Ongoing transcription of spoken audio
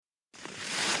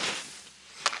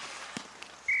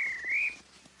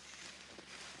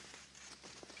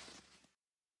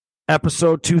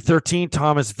Episode 213,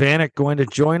 Thomas Vanek going to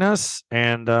join us,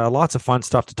 and lots of fun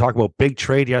stuff to talk about. Big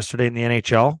trade yesterday in the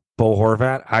NHL. Bo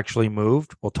Horvat actually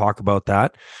moved. We'll talk about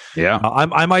that. Yeah.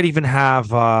 I might even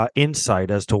have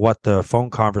insight as to what the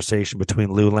phone conversation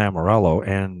between Lou Lamoriello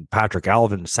and Patrick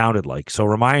Alvin sounded like. So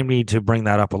remind me to bring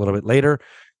that up a little bit later.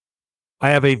 I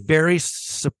have a very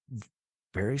special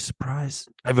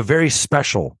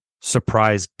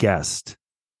surprise guest.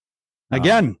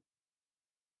 Again.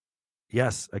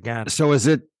 Yes, again. So is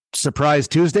it Surprise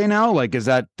Tuesday now? Like, is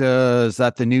that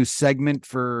the new segment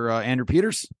for Andrew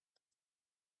Peters?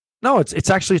 No, it's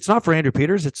actually not for Andrew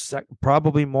Peters. It's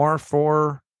probably more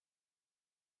for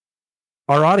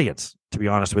our audience, to be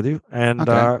honest with you. And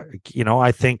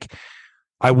I think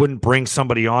I wouldn't bring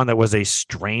somebody on that was a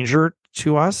stranger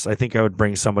to us. I think I would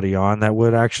bring somebody on that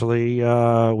would actually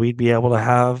we'd be able to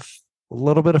have a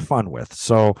little bit of fun with.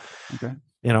 So,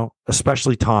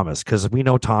 especially Thomas, because we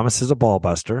know Thomas is a ball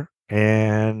buster,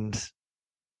 and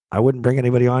I wouldn't bring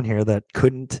anybody on here that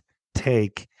couldn't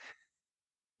take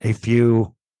a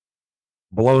few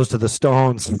blows to the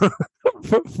stones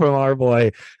from our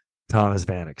boy Thomas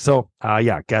Vanek. So,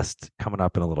 guest coming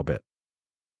up in a little bit.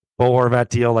 Bo Horvat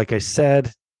deal, like I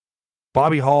said.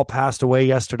 Bobby Hall passed away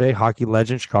yesterday, hockey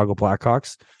legend, Chicago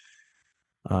Blackhawks.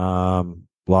 A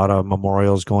lot of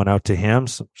memorials going out to him.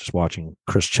 So just watching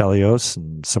Chris Chelios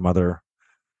and some other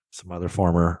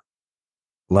former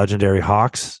legendary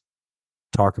Hawks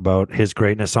talk about his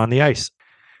greatness on the ice.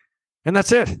 And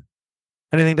that's it.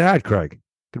 Anything to add, Craig?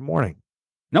 Good morning.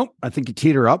 Nope. I think you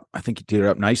teed her up.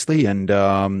 Nicely. And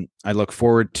I look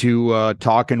forward to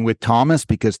talking with Thomas,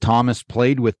 because Thomas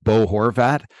played with Bo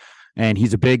Horvat, and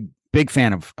he's a big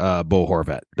fan of Bo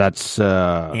Horvat.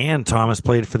 And Thomas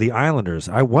played for the Islanders.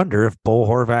 I wonder if Bo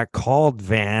Horvat called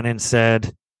Van and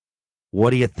said,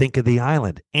 "What do you think of the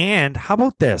island?" And how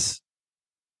about this?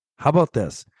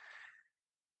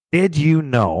 Did you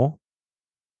know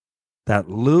that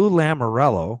Lou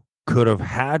Lamoriello could have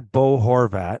had Bo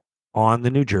Horvat on the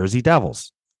New Jersey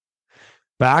Devils?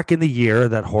 Back in the year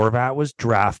that Horvat was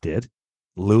drafted,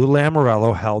 Lou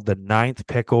Lamoriello held the 9th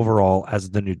pick overall as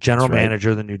the new general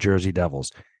manager of the New Jersey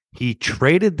Devils. He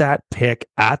traded that pick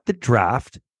at the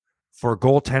draft for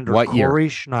goaltender Corey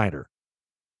Schneider.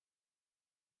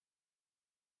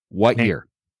 What year?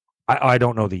 I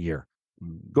don't know the year.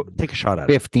 Go take a shot at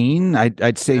 15?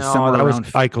 I'd say somewhere that around.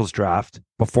 Was Eichel's draft.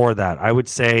 Before that, I would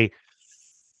say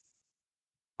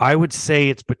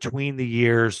it's between the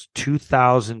years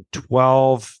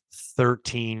 2012,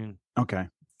 13,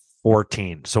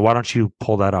 14. So why don't you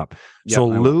pull that up? Yep, so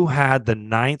Lou had the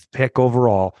 9th pick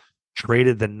overall,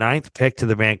 traded the 9th pick to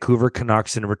the Vancouver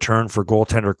Canucks in return for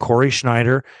goaltender Corey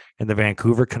Schneider, and the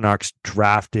Vancouver Canucks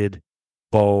drafted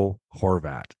Bo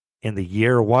Horvat. And the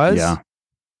year was? Yeah.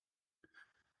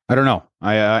 I don't know.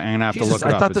 I'm going to have to look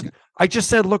it up. I just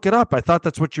said look it up. I thought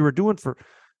that's what you were doing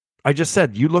I just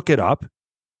said you look it up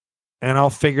and I'll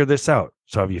figure this out.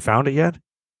 So have you found it yet?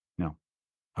 No.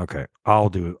 Okay. I'll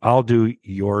do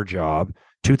your job.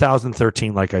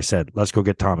 2013, like I said. Let's go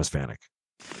get Thomas Vanek.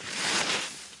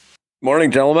 Morning,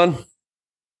 gentlemen.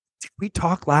 Did we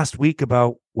talk last week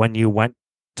about when you went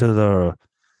to the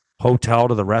hotel,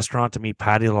 to the restaurant to meet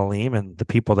Patty Lalime and the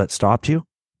people that stopped you?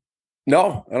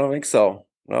 No, I don't think so.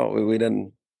 No, we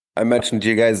didn't. I mentioned to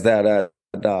you guys that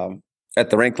at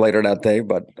the rink later that day,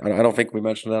 but I don't think we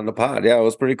mentioned it on the pod. Yeah, it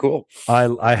was pretty cool.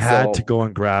 I had to go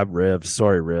and grab Rivs.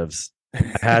 Sorry, Rivs.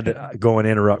 I had to go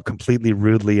and completely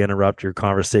rudely interrupt your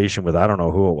conversation with, I don't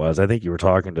know who it was. I think you were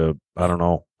talking to, I don't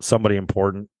know, somebody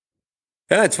important.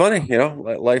 Yeah, it's funny.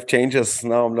 Life changes.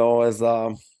 Now I'm known as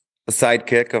a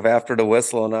sidekick of after the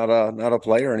whistle and not a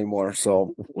player anymore.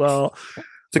 So, well,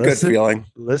 it's a good feeling.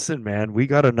 Listen, man, we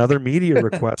got another media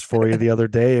request for you the other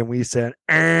day, and we said,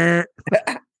 well,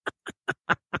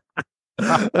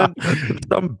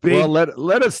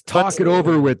 let us talk it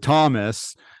over with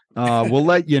Thomas. We'll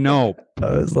let you know.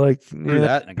 I was like, threw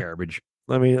that in the garbage.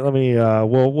 Let me.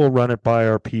 We'll run it by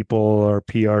our people, our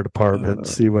PR department,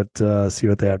 see what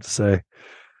they have to say.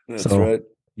 That's right.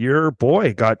 Your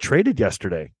boy got traded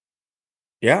yesterday.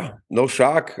 Yeah, no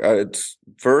shock.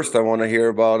 First, I want to hear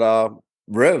about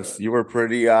Rivs. You were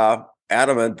pretty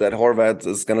adamant that Horvat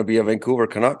is going to be a Vancouver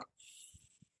Canuck,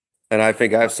 and I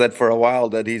think I've said for a while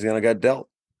that he's going to get dealt.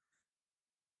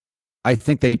 I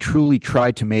think they truly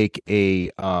tried to make an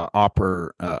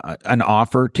offer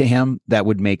to him that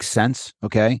would make sense.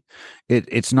 Okay,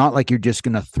 it's not like you're just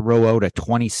going to throw out a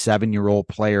 27-year-old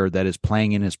player that is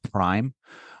playing in his prime,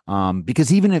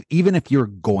 because even if you're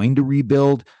going to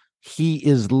rebuild, he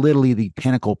is literally the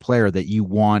pinnacle player that you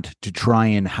want to try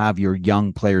and have your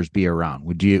young players be around.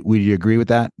 Would you agree with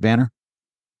that, Vanner?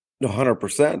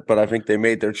 100%. But I think they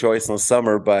made their choice in the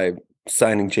summer by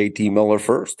signing JT Miller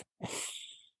first.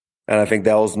 And I think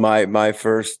that was my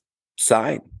first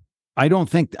sign. I don't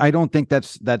think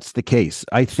that's the case.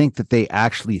 I think that they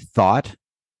actually thought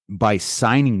by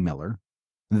signing Miller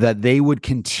that they would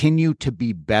continue to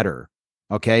be better.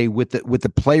 Okay, with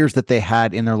the players that they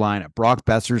had in their lineup. Brock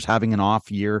Besser's having an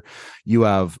off year. You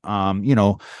have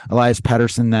Elias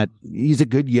Pettersson, that he's a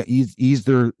good, he's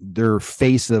their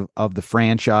face of the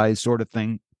franchise sort of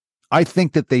thing. I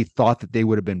think that they thought that they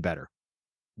would have been better.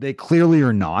 They clearly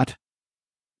are not.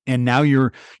 And now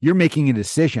you're making a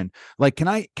decision. Like, can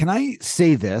I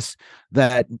say this,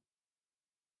 that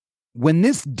when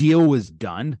this deal was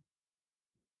done,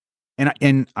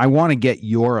 and I want to get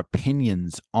your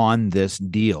opinions on this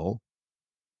deal.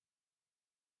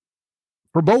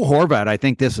 For Bo Horvat, I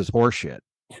think this is horseshit.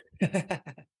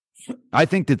 I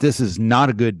think that this is not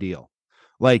a good deal.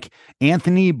 Like,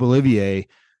 Anthony Beauvillier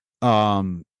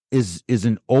is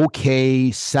an okay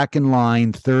second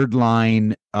line, third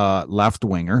line left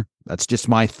winger. That's just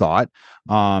my thought.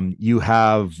 You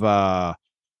have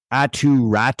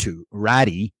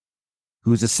Ratty,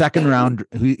 who's a second round.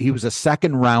 He was a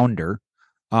second rounder,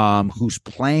 who's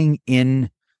playing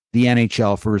in the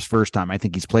NHL for his first time. I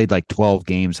think he's played like 12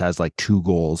 games, has like 2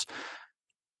 goals.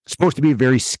 Supposed to be a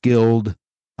very skilled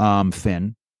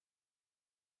Finn.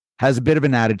 Has a bit of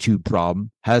an attitude problem.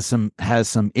 Has some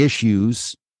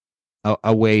issues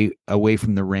away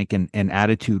from the rink and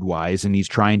attitude wise, and he's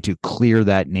trying to clear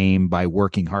that name by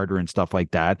working harder and stuff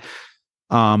like that.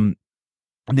 And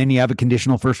then you have a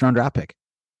conditional first round draft pick.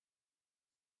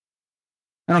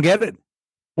 I don't get it.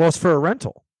 Well, it's for a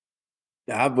rental.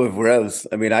 I'm with Revs.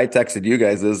 I mean, I texted you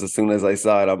guys this as soon as I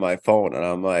saw it on my phone, and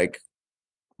I'm like,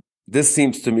 this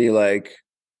seems to me like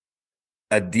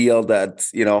a deal that,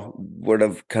 where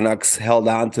the Canucks held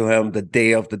on to him the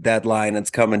day of the deadline.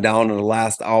 It's coming down in the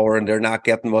last hour, and they're not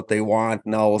getting what they want.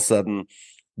 And all of a sudden,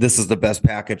 this is the best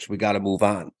package. We got to move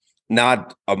on.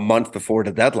 Not a month before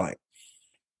the deadline.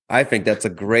 I think that's a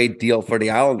great deal for the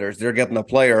Islanders. They're getting a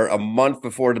player a month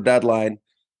before the deadline.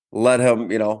 Let him,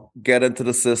 get into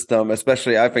the system.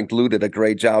 Especially, I think Lou did a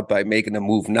great job by making a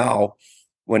move now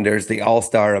when there's the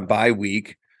All-Star and bye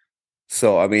week.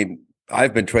 So, I mean,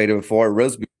 I've been traded before.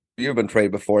 Riz, you've been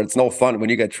traded before. It's no fun when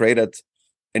you get traded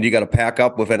and you got to pack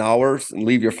up within hours and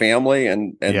leave your family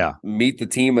and meet the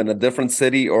team in a different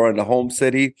city or in the home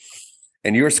city.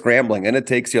 And you're scrambling, and it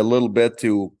takes you a little bit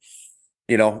to,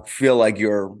 feel like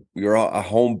you're a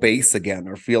home base again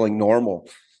or feeling normal.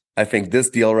 I think this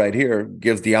deal right here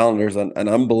gives the Islanders an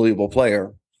unbelievable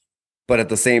player, but at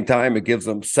the same time, it gives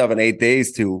them 7-8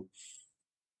 days to,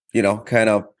 kind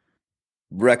of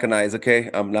recognize, okay,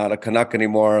 I'm not a Canuck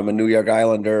anymore. I'm a New York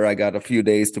Islander. I got a few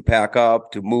days to pack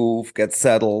up, to move, get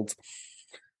settled.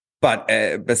 But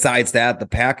besides that, the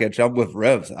package, I'm with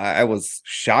Rivs. I was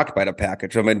shocked by the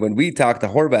package. I mean, when we talked the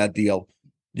Horvat deal,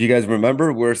 do you guys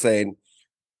remember? We were saying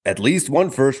at least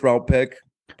 1 first-round pick,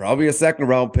 probably a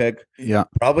second-round pick,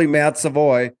 probably Matt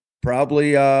Savoy,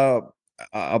 probably a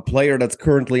player that's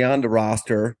currently on the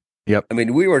roster. Yep. I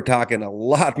mean, we were talking a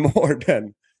lot more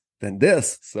than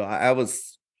this. So I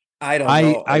don't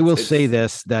know. I will say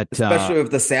this, that especially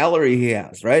with the salary he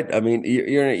has, right? I mean,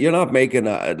 you're not making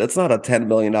that's not a $10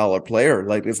 million player.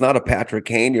 Like, it's not a Patrick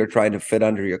Kane you're trying to fit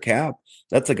under your cap.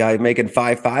 That's a guy making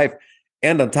 5.5.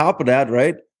 And on top of that,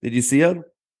 right? Did you see it?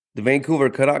 The Vancouver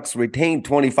Canucks retained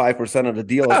 25% of the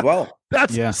deal as well.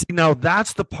 Now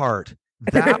that's the part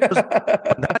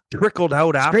that trickled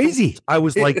out after. Crazy. I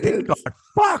was like, they got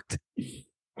fucked. And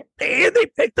they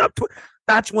picked up.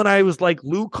 That's when I was like,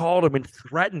 Lou called him and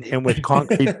threatened him with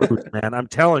concrete boots, man. I'm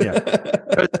telling you,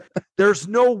 there's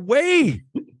no way.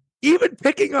 Even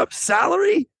picking up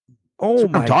salary. Oh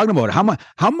my! I'm talking about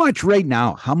how much right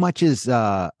now? How much is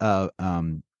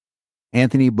Anthony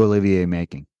Beauvillier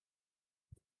making?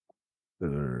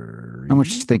 How much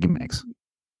do you think he makes?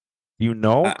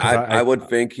 I would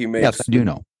think he makes. Yes, I do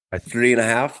know.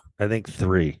 3.5. I think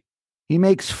 3. He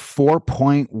makes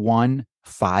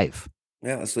 4.15.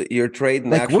 Yeah, so you're trading.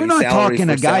 Like, we're not talking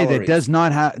a guy that does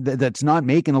not have that's not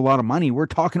making a lot of money. We're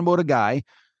talking about a guy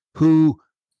who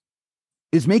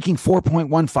is making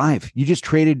 4.15. You just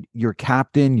traded your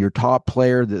captain, your top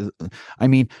player. I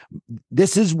mean,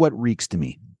 this is what reeks to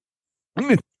me.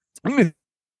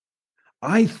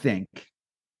 I think,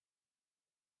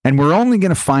 and we're only going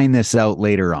to find this out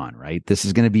later on, right? This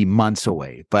is going to be months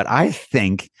away. But I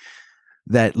think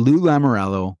that Lou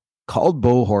Lamoriello called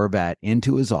Bo Horvat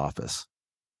into his office,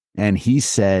 and he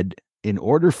said, in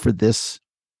order for this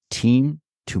team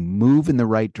to move in the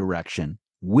right direction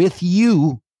with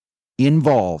you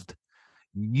involved,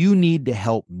 you need to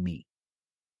help me.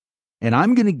 and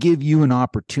I'm going to give you an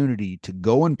opportunity to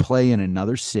go and play in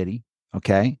another city,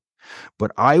 okay?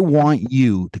 But I want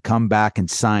you to come back and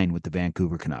sign with the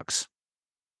Vancouver Canucks.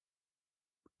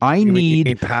 You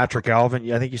mean Patrick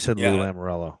Alvin? I think you said Lou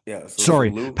Lamoriello. Yeah.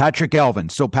 Sorry, Patrick Alvin.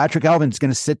 So Patrick Alvin's going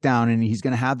to sit down and he's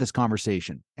going to have this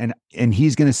conversation, and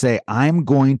he's going to say, I'm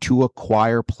going to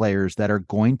acquire players that are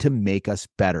going to make us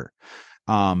better.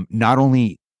 Not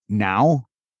only now,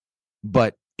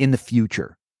 but in the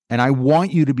future. And I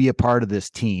want you to be a part of this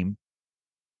team.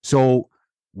 So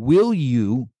will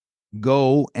you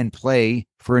go and play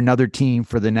for another team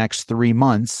for the next 3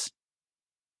 months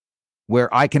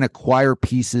where I can acquire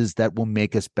pieces that will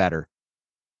make us better?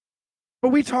 But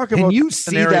we talk about. Can you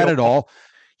see that at all?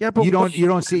 Yeah, but you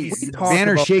don't see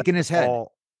Vanner shaking his head.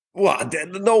 Well,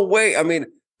 no way. I mean,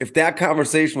 if that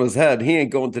conversation was had, he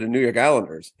ain't going to the New York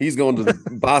Islanders. He's going to the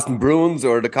Boston Bruins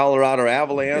or the Colorado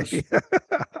Avalanche,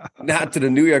 not to the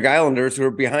New York Islanders, who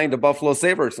are behind the Buffalo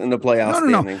Sabres in the playoff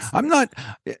standings. No.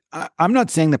 I'm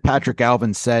not saying that Patrick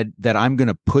Alvin said that I'm going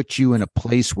to put you in a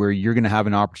place where you're going to have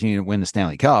an opportunity to win the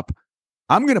Stanley Cup.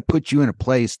 I'm going to put you in a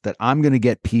place that I'm going to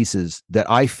get pieces that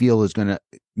I feel is going to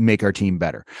make our team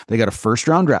better. They got a first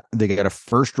rounder,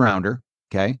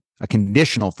 okay? A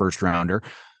conditional first rounder.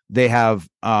 They have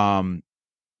Atu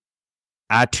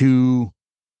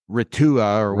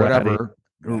Ritua or whatever,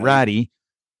 Ratty,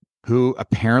 who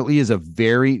apparently is a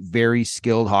very, very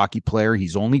skilled hockey player.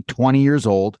 He's only 20 years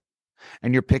old.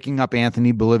 And you're picking up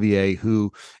Anthony Bolivier,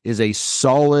 who is a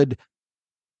solid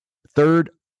third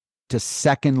to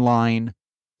second line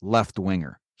left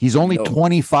winger. He's only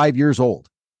 25 years old.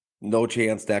 No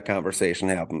chance that conversation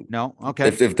happened. No? Okay.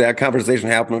 If that conversation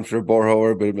happened, I'm sure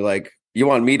Borhower would be like, you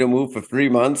want me to move for 3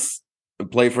 months and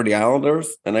play for the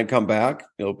Islanders and then come back?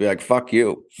 He'll be like, fuck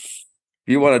you. If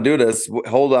you want to do this,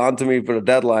 hold on to me for the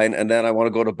deadline, and then I want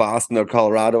to go to Boston or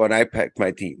Colorado, and I pick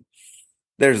my team.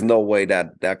 There's no way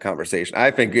that conversation.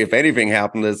 I think if anything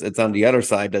happened, it's on the other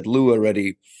side that Lou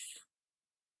already,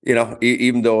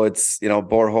 even though it's,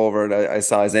 Borhover, I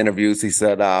saw his interviews, he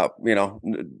said,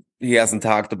 he hasn't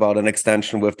talked about an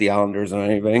extension with the Islanders or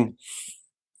anything.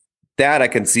 That I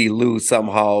can see Lou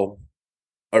somehow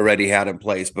already had in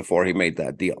place before he made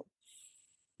that deal.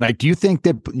 Like, do you think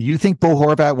Bo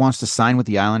Horvat wants to sign with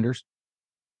the Islanders?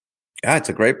 Yeah, it's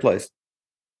a great place.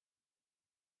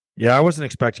 Yeah, I wasn't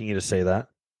expecting you to say that.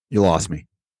 You lost me.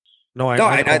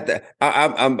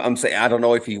 I'm saying I don't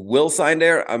know if he will sign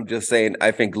there. I'm just saying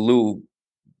I think Lou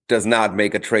does not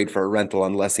make a trade for a rental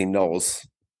unless he knows.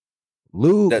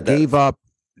 Lou gave up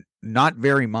not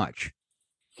very much.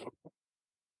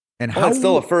 And it's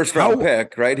still a first round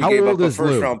pick, right? He gave up a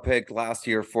first round pick last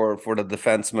year for the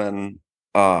defenseman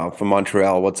from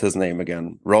Montreal. What's his name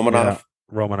again? Romanov. Yeah,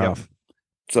 Romanov. Yep.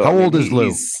 So how old is Lou?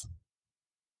 He's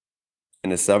in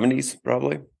his 70s,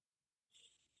 probably.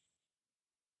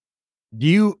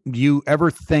 Do you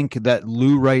ever think that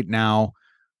Lou right now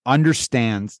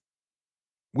understands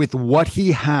with what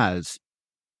he has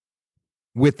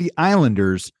with the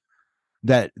Islanders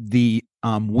that the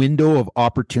window of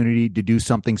opportunity to do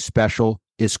something special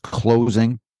is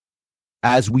closing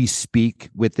as we speak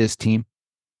with this team?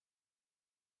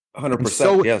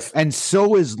 100%, yes. And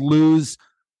so is Lou's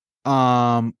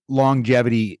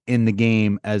longevity in the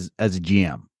game as a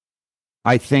GM.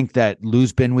 I think that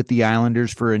Lou's been with the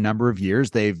Islanders for a number of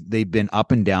years. They've been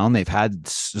up and down. They've had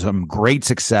some great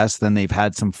success, then they've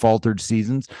had some faltered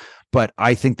seasons. But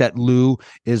I think that Lou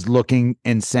is looking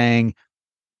and saying,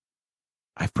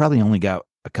 I've probably only got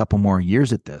a couple more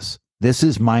years at this. This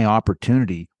is my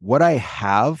opportunity. What I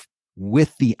have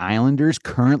with the Islanders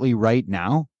currently right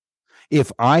now,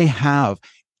 if I have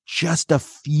just a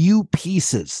few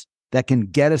pieces that can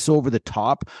get us over the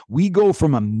top, we go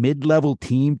from a mid-level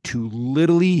team to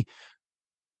literally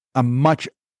a much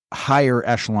higher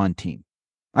echelon team.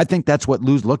 I think that's what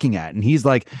Lou's looking at. And he's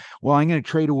like, well, I'm going to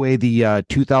trade away the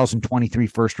 2023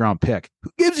 first-round pick.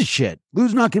 Who gives a shit?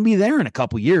 Lou's not going to be there in a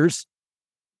couple years.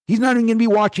 He's not even going to be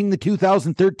watching the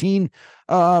 2013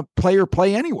 player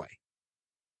play anyway.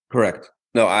 Correct.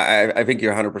 No, I think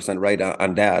you're 100% right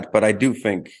on that. But I do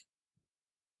think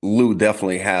Lou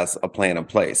definitely has a plan in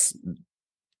place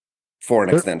for an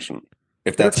extension.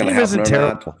 If that's going to happen or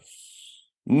not.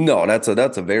 No,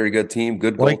 that's a very good team.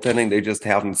 Good goaltending. They just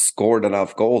haven't scored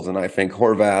enough goals. And I think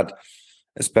Horvat,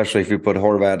 especially if you put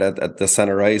Horvat at the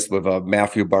center ice with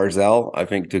Matthew Barzal, I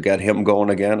think to get him going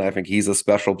again, I think he's a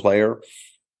special player.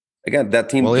 Again, that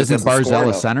team. Well, isn't Barzal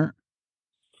a center?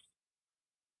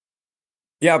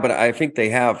 Yeah, but I think they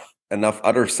have enough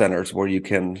other centers where you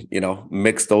can,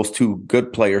 mix those two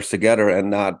good players together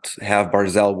and not have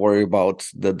Barzal worry about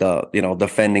the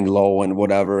defending low and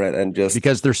whatever, and just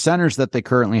because their centers that they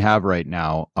currently have right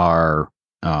now are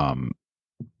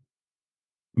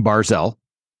Barzal.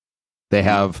 They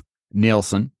have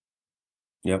Nielsen.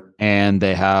 Yep. And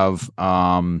they have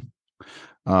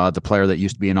the player that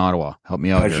used to be in Ottawa. Help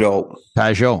me out here.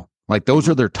 Pajot. Like those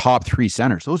are their top three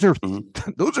centers. Those are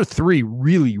those are three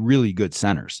really, really good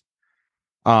centers.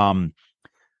 But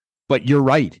you're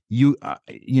right.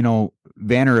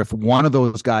 Vanner, if one of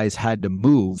those guys had to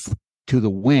move to the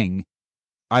wing,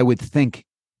 I would think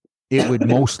it would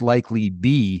most likely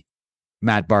be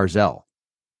Matt Barzal.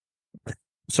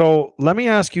 So let me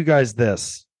ask you guys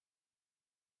this.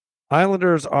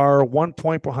 Islanders are 1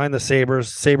 point behind the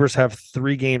Sabres. Sabres have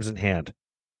 3 games in hand.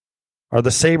 Are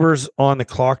the Sabres on the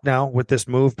clock now with this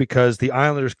move? Because the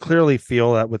Islanders clearly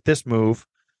feel that with this move,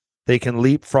 they can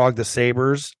leapfrog the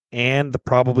Sabres and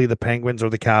probably the Penguins or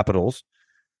the Capitals.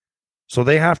 So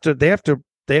they have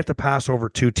to pass over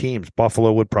 2 teams.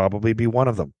 Buffalo would probably be one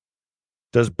of them.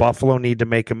 Does Buffalo need to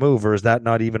make a move, or is that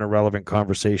not even a relevant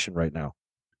conversation right now?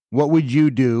 What would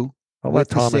you do? I'll let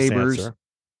Thomas Sabres answer.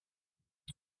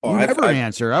 You never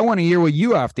answer. I want to hear what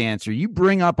you have to answer. You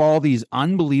bring up all these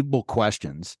unbelievable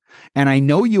questions, and I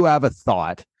know you have a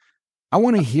thought. I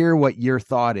want to hear what your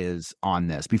thought is on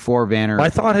this before Vanner.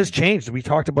 My thought has changed. We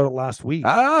talked about it last week.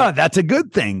 That's a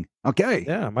good thing. Okay.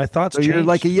 Yeah, my thoughts changed. You're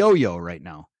like a yo-yo right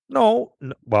now. No.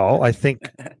 Well, I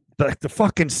think the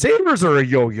fucking Sabres are a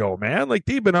yo-yo, man. Like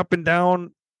they've been up and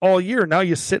down all year. Now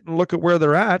you sit and look at where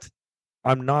they're at.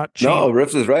 I'm not cheating. No,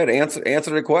 Riffs is right. Answer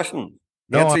the question.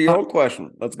 Answer your own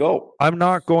question. Let's go. I'm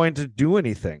not going to do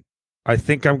anything. I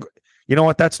think you know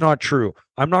what? That's not true.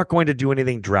 I'm not going to do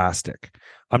anything drastic.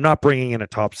 I'm not bringing in a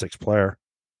top 6 player.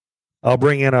 I'll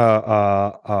bring in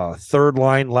a third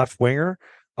line left winger.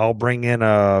 I'll bring in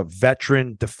a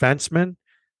veteran defenseman,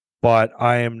 but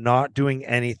I am not doing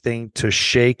anything to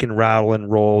shake and rattle and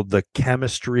roll the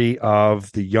chemistry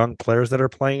of the young players that are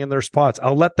playing in their spots.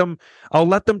 I'll let them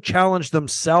challenge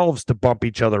themselves to bump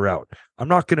each other out. I'm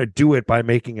not going to do it by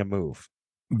making a move.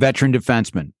 Veteran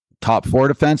defenseman, top 4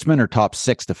 defenseman or top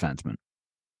 6 defenseman?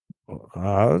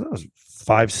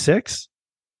 5-6.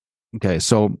 Okay,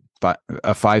 so a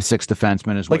 5-6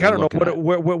 defenseman is like I don't know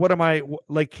what am I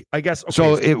like? I guess.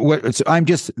 Okay, so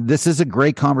this is a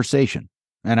great conversation.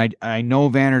 And I know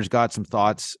Vanner's got some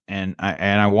thoughts, and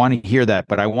I want to hear that,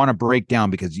 but I want to break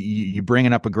down because you're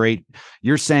bringing up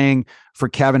you're saying for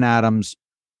Kevin Adams,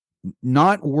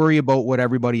 not worry about what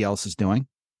everybody else is doing.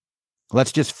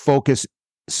 Let's just focus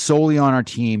solely on our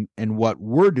team and what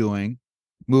we're doing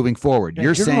moving forward.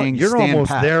 You're saying you're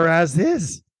almost there as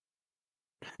is.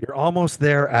 You're almost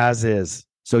there as is.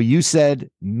 So you said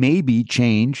maybe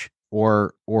change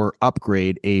or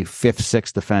upgrade a 5th,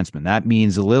 6th defenseman. That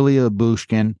means Ilya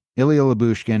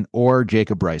Lyubushkin, or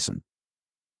Jacob Bryson.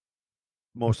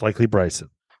 Most likely Bryson.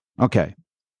 Okay.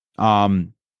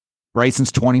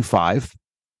 Bryson's 25.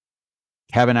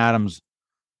 Kevin Adams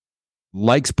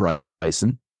likes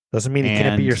Bryson. Doesn't mean he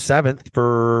can't be your 7th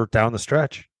for down the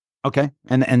stretch. Okay.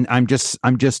 And I'm just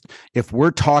if we're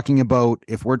talking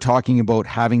about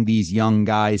having these young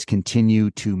guys continue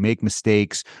to make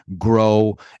mistakes,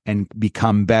 grow, and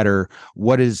become better,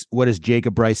 what is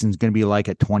Jacob Bryson's going to be like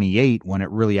at 28 when it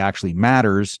really actually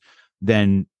matters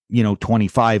than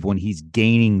 25 when he's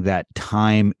gaining that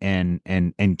time and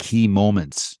key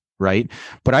moments, right?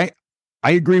 But I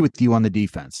agree with you on the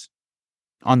defense.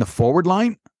 On the forward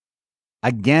line,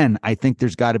 again, I think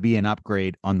there's got to be an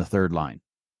upgrade on the third line.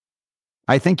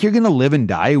 I think you're going to live and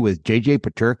die with JJ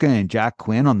Peterka and Jack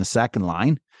Quinn on the second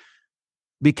line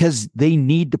because they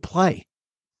need to play.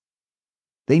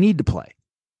 They need to play.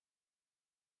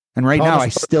 And right now, I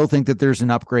still think that there's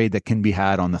an upgrade that can be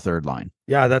had on the third line.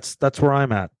 Yeah, that's where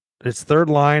I'm at. It's third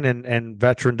line and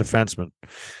veteran defenseman.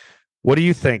 What do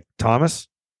you think, Thomas?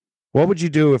 What would you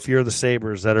do if you're the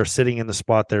Sabres that are sitting in the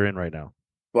spot they're in right now?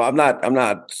 Well, I'm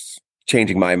not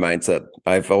changing my mindset.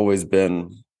 I've always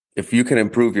been, if you can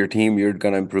improve your team, you're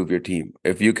going to improve your team.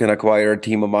 If you can acquire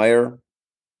Timo Meier,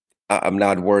 I'm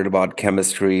not worried about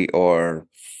chemistry, or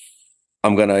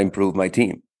I'm going to improve my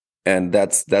team. And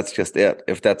that's just it.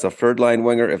 If that's a third line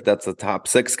winger, if that's a top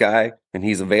 6 guy and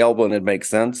he's available and it makes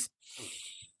sense,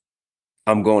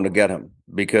 I'm going to get him.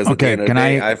 Because at the end of the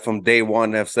day, I from day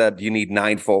one have said you need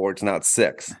 9 forwards, not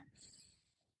 6.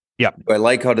 Yeah. I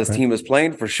like how this team is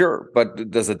playing for sure. But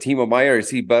does a Timo Meier,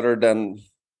 is he better than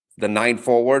the 9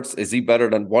 forwards? Is he better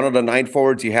than one of the 9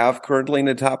 forwards you have currently in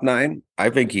the top 9? I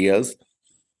think he is.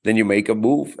 Then you make a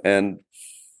move and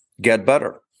get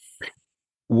better.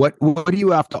 What do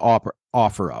you have to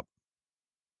offer up?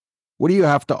 What do you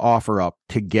have to offer up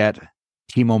to get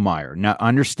Timo Meier? Now,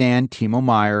 understand Timo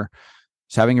Meier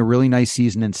is having a really nice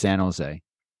season in San Jose.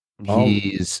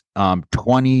 He's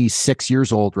 26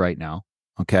 years old right now.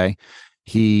 Okay.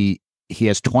 He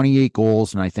has 28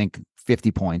 goals and I think 50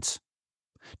 points.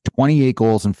 28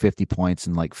 goals and 50 points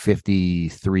in like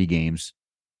 53 games.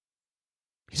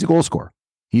 He's a goal scorer.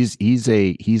 He's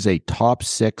a top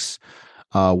 6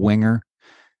 winger.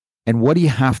 And what do you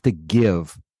have to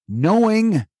give,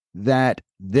 knowing that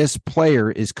this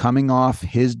player is coming off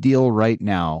his deal right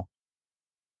now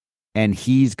and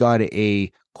he's got a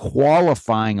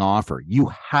qualifying offer?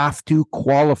 You have to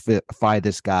qualify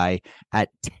this guy at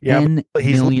 $10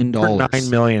 million.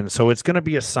 $9 million. So it's going to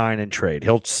be a sign and trade.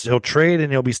 He'll trade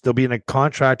and he'll still be in a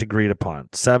contract agreed upon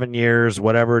 7 years,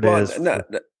 whatever it is.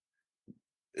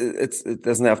 It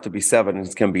doesn't have to be 7.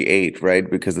 It can be 8, right?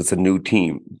 Because it's a new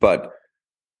team. But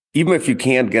even if you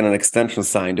can't get an extension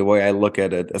signed, the way I look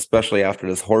at it, especially after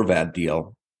this Horvat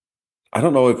deal, I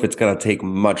don't know if it's going to take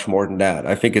much more than that.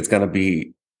 I think it's going to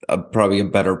be probably a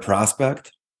better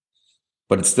prospect,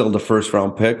 but it's still the first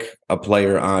round pick, a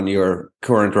player on your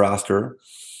current roster.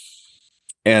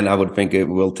 And I would think it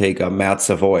will take a Matt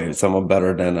Savoy, someone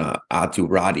better than Atu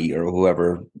Radi or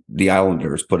whoever the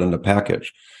Islanders put in the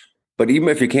package. But even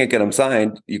if you can't get him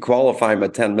signed, you qualify him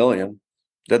at $10 million.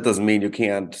 That doesn't mean you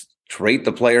can't trade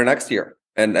the player next year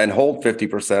and hold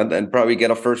 50% and probably get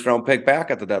a first round pick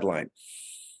back at the deadline.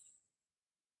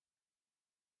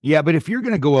 Yeah, but if you're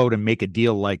going to go out and make a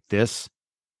deal like this,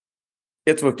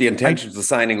 it's with the intentions of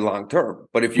signing long term.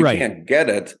 But if you can't get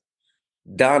it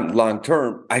done long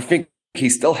term, I think he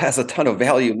still has a ton of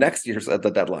value next year's at the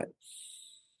deadline.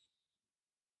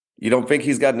 You don't think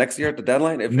he's got next year at the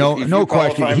deadline? If no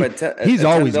question. He's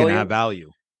always going to have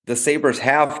value. The Sabres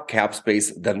have cap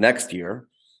space the next year,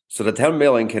 so the $10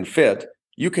 million can fit.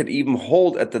 You could even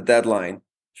hold at the deadline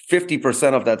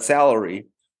 50% of that salary,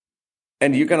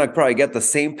 and you're going to probably get the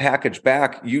same package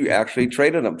back you actually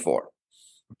traded him for.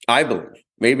 I believe.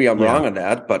 Maybe I'm wrong on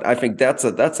that, but I think that's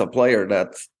a player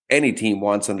that any team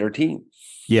wants on their team.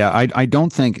 Yeah, I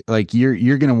don't think like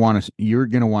you're going to want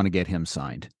to get him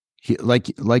signed.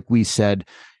 Like we said,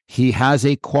 he has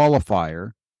a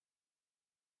qualifier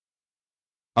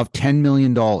of $10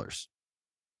 million.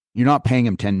 You're not paying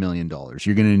him $10 million.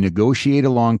 You're going to negotiate a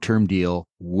long-term deal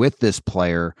with this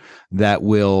player that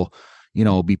will,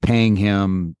 be paying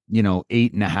him,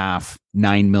 $8.5,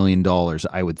 $9 million,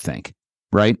 I would think.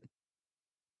 Right.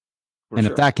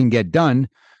 If that can get done,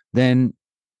 then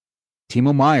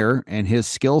Timo Meier and his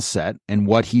skill set and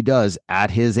what he does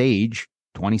at his age,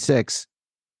 26,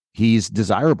 he's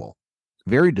desirable,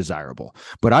 very desirable.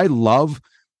 But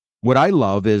what I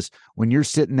love is when you're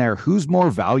sitting there, who's more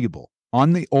valuable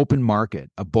on the open market?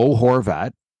 A Bo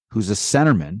Horvat, who's a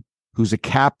centerman, who's a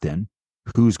captain,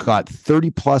 who's got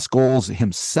 30 plus goals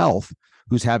himself,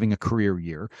 who's having a career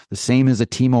year, the same as a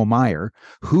Timo Meier.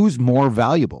 Who's more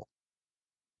valuable?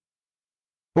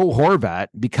 Bo Horvat,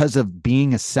 because of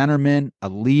being a centerman, a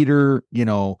leader,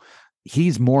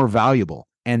 he's more valuable.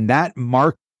 And that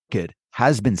market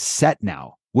has been set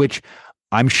now, which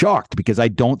I'm shocked because I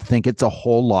don't think it's a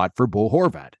whole lot for Bo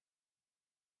Horvat.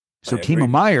 So Timo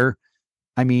Meier,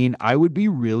 I would be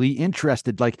really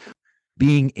interested, like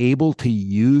being able to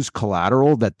use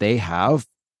collateral that they have.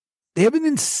 They have an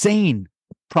insane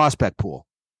prospect pool,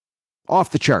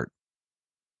 off the chart.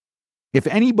 If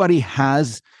anybody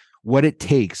has what it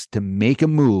takes to make a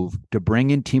move to bring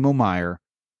in Timo Meier,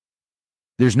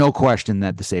 there's no question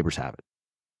that the Sabres have it.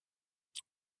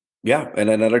 Yeah, and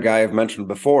another guy I've mentioned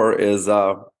before is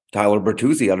Tyler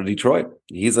Bertuzzi out of Detroit.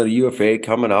 He's a UFA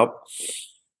coming up.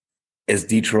 Is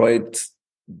Detroit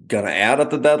going to add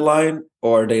at the deadline,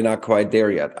 or are they not quite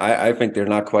there yet? I think they're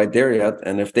not quite there yet,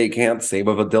 and if they can't, save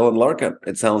of a Dylan Larkin.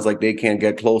 It sounds like they can't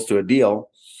get close to a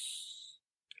deal.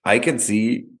 I can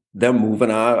see them moving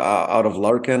out of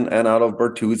Larkin and out of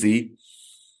Bertuzzi.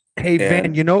 Hey,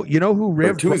 Van, you know who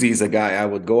Riv? Bertuzzi's a guy I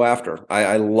would go after.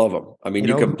 I love him.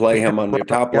 You can play him on your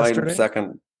top line,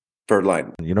 second, third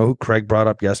line. You know who Craig brought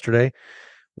up yesterday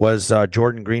was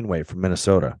Jordan Greenway from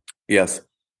Minnesota. Yes.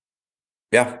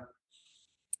 Yeah.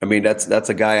 That's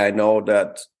a guy I know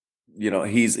that,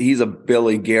 he's a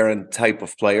Billy Guerin type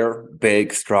of player,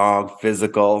 big, strong,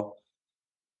 physical.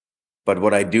 But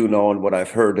what I do know and what I've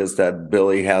heard is that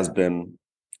Billy has been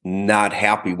not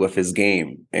happy with his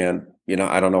game. And,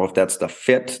 I don't know if that's the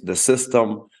fit, the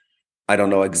system. I don't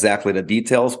know exactly the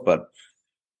details, but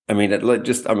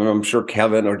I'm sure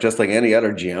Kevin or just like any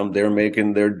other GM, they're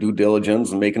making their due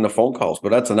diligence and making the phone calls. But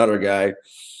that's another guy.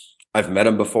 I've met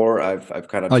him before. I've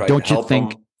kind of tried to help him. Don't you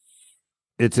think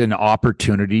it's an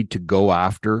opportunity to go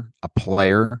after a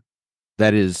player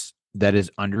that is that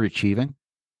is underachieving?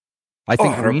 I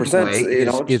think 100%.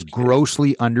 Greenway is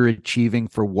grossly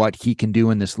underachieving for what he can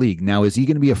do in this league. Now, is he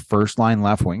going to be a first line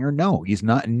left winger? No, he's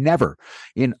not. Never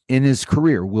in his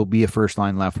career will be a first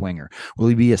line left winger. Will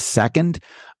he be a second?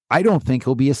 I don't think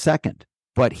he'll be a second,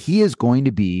 but he is going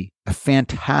to be a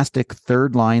fantastic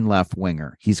third line left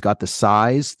winger. He's got the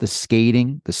size, the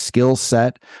skating, the skill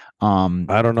set.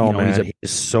 I don't know, man.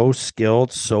 He's so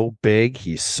skilled, so big.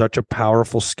 He's such a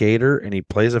powerful skater, and he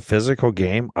plays a physical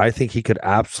game. I think he could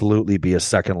absolutely be a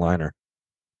second liner.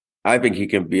 I think he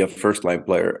can be a first line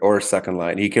player or a second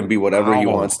line. He can be whatever he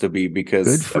wants to be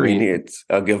because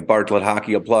I'll give Bartlett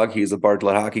Hockey a plug. He's a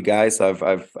Bartlett Hockey guy.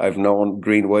 So I've known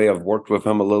Greenway. I've worked with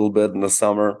him a little bit in the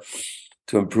summer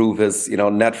to improve his,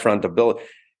 net front ability.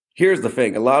 Here's the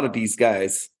thing. A lot of these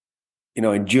guys,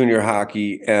 in junior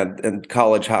hockey and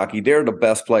college hockey, they're the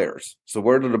best players. So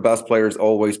where do the best players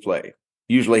always play?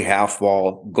 Usually half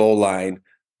wall, goal line.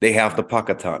 They have the puck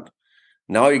a ton.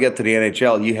 Now you get to the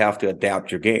NHL, you have to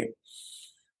adapt your game.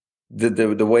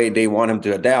 The way they want him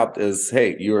to adapt is,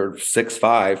 hey, you're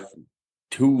 6'5",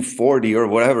 240 or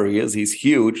whatever he is. He's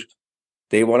huge.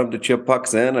 They want him to chip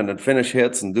pucks in and then finish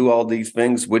hits and do all these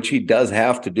things, which he does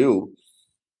have to do.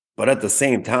 But at the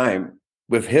same time,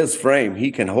 with his frame,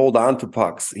 he can hold on to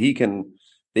pucks.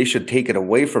 They should take it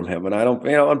away from him. And I don't,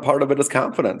 and part of it is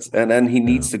confidence. And then he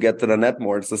needs to get to the net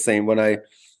more. It's the same when I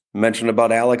mentioned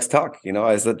about Alex Tuck.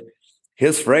 I said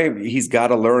his frame, he's got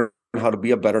to learn how to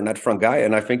be a better net front guy.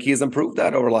 And I think he's improved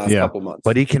that over the last couple months.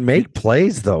 But he can make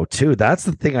plays though, too. That's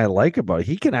the thing I like about it.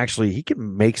 He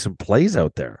can make some plays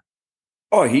out there.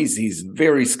 Oh, he's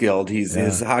very skilled.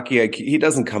 His hockey IQ. He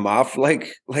doesn't come off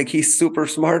like he's super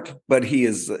smart, but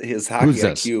his hockey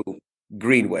IQ.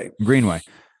 Greenway.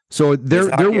 So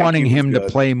they're wanting him to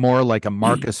play more like a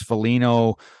Marcus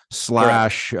Foligno /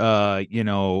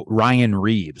 Ryan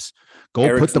Reeves. Go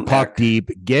Erickson put the puck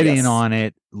deep, get in on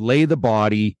it, lay the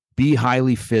body, be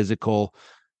highly physical.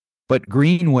 But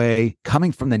Greenway,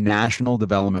 coming from the National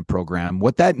Development Program,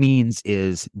 what that means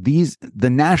is the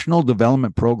National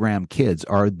Development Program kids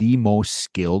are the most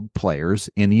skilled players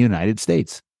in the United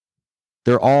States.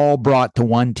 They're all brought to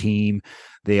one team.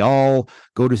 They all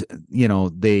go to,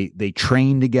 they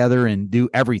train together and do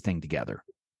everything together.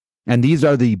 And these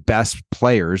are the best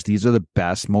players. These are the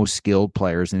best, most skilled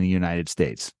players in the United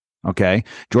States. Okay.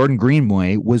 Jordan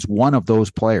Greenway was one of those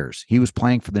players. He was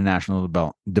playing for the National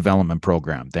Development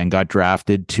Program, then got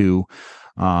drafted to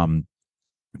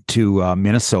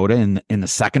Minnesota in the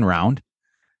second round.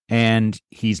 And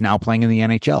he's now playing in the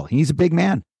NHL. He's a big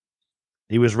man.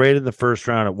 He was rated in the first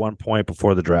round at one point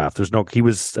before the draft. He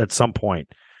was at some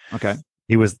point. Okay.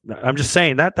 I'm just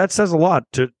saying that says a lot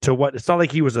to what, it's not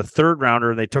like he was a third rounder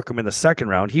and they took him in the second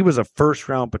round. He was a first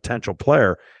round potential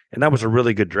player. And that was a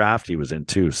really good draft he was in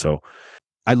too. So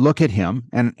I look at him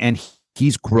and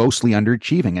he's grossly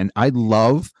underachieving. And I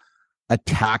love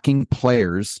attacking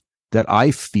players that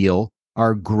I feel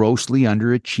are grossly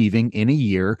underachieving in a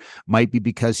year. Might be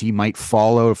because he might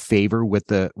fall out of favor with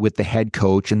the head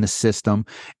coach and the system.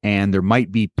 And there might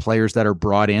be players that are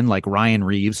brought in like Ryan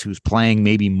Reeves, who's playing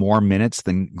maybe more minutes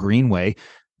than Greenway.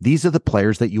 These are the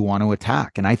players that you want to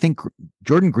attack. And I think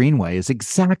Jordan Greenway is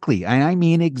exactly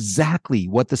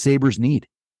what the Sabres need.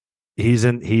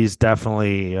 He's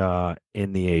definitely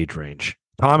in the age range.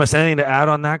 Thomas, anything to add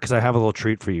on that? Because I have a little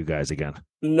treat for you guys again.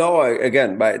 No,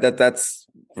 that's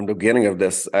from the beginning of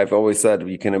this. I've always said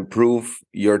you can improve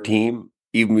your team,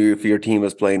 even if your team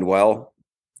is playing well.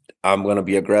 I'm going to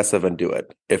be aggressive and do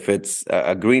it. If it's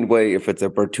a Greenway, if it's a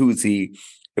Bertuzzi,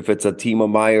 if it's a Timo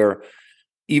Meier,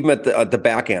 even at the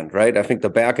back end, right? I think the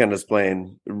back end is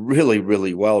playing really,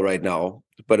 really well right now.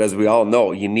 But as we all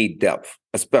know, you need depth,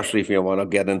 especially if you want to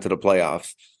get into the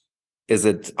playoffs. Is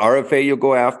it RFA you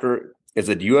go after? Is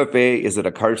it UFA? Is it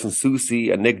a Carson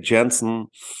Soucy, a Nick Jensen?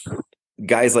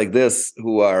 Guys like this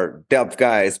who are depth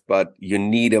guys, but you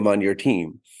need them on your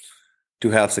team to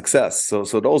have success. So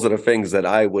those are the things that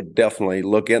I would definitely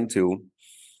look into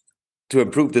to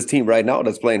improve this team right now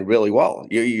that's playing really well.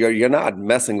 You're not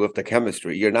messing with the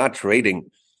chemistry. You're not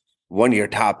trading one of your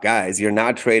top guys. You're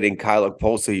not trading Kyle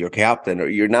Okposo, your captain, or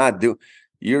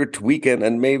you're tweaking,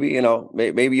 and maybe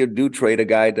you do trade a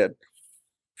guy that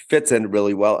fits in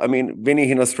really well. I mean, Vinny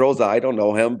Hinostroza, I don't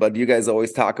know him, but you guys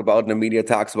always talk about, and the media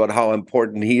talks about how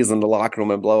important he is in the locker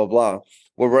room and blah, blah,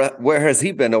 blah. Where has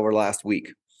he been over last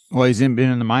week? Well, he's been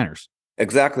in the minors.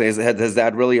 Exactly. Has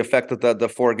that really affected the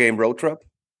 4-game road trip?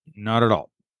 Not at all.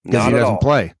 Because he doesn't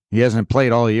play. He hasn't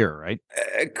played all year, right?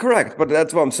 Correct. But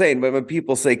that's what I'm saying. But when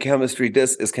people say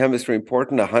is chemistry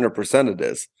important? 100% it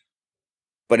is.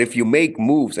 But if you make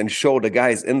moves and show the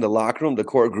guys in the locker room, the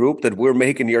core group, that we're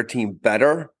making your team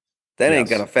better, That ain't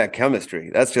going to affect chemistry.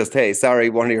 That's just, hey,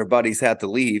 sorry, one of your buddies had to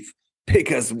leave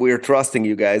because we're trusting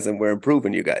you guys and we're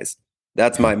improving you guys.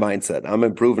 That's my mindset. I'm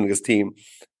improving this team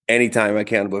anytime I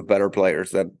can with better players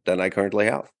than I currently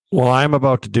have. Well, I'm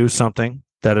about to do something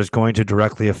that is going to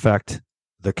directly affect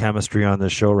the chemistry on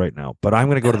this show right now. But I'm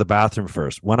going to go to the bathroom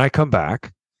first. When I come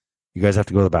back, you guys have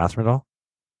to go to the bathroom at all?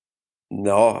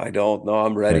 No, I don't. No,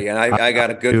 I'm ready. And I got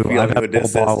a good feeling I've had who this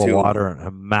is, bottle too. of water and a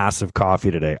massive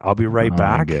coffee today. I'll be right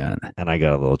back. And I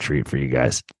got a little treat for you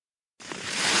guys.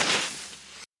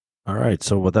 All right.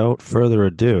 So without further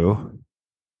ado.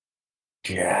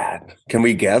 God, can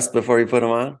we guess before you put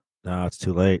them on? No, it's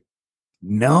too late.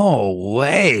 No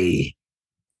way.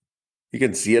 You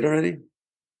can see it already?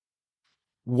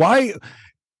 Why?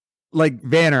 Like,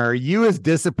 Vanner, are you as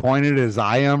disappointed as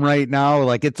I am right now?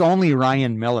 Like, it's only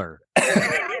Ryan Miller.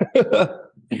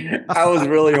 I was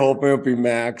really hoping it would be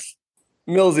Max.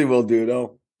 Millsy will do,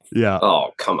 though. Yeah.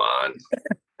 Oh, come on.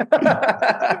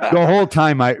 The whole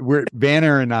time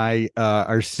Vanner and I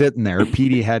are sitting there.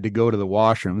 Petey had to go to the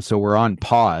washroom, so we're on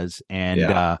pause. And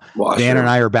Vanner and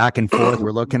I are back and forth.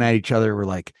 We're looking at each other. We're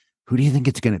like, who do you think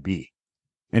it's going to be?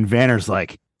 And Vanner's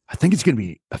like, I think it's going to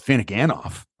be a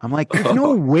Finneganoff. I'm like, there's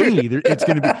no way it's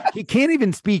going to be. He can't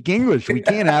even speak English. We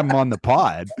can't have him on the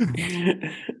pod.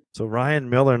 So Ryan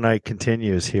Miller night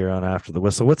continues here on After the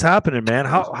Whistle. What's happening, man?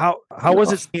 How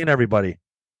was it seeing everybody?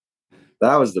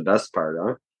 That was the best part,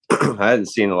 huh? I hadn't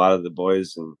seen a lot of the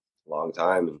boys in a long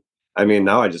time. And I mean,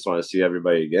 now I just want to see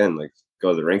everybody again, like go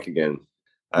to the rink again.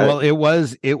 It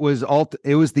was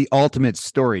the ultimate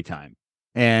story time.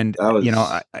 And,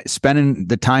 I spending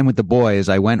the time with the boys,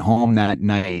 I went home that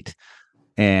night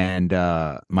and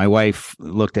my wife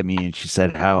looked at me and she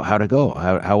said, how'd it go?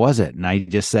 How was it? And I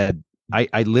just said,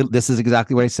 this is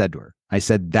exactly what I said to her. I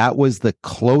said, that was the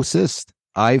closest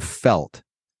I've felt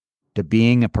to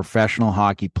being a professional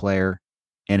hockey player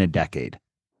in a decade.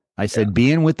 I said,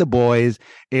 being with the boys,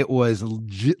 it was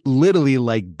literally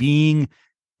like being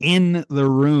in the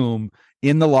room,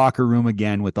 in the locker room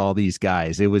again with all these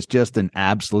guys. It was just an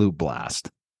absolute blast.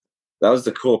 That was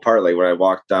the cool part. Like when I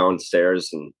walked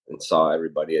downstairs and saw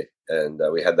everybody, and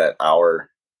we had that hour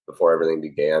before everything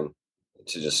began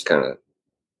to just kind of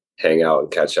hang out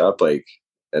and catch up. Like,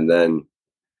 and then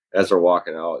as we're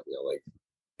walking out, like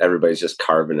everybody's just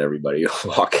carving everybody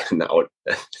walking out.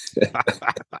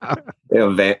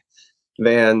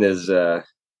 Van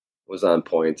was on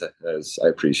point, as I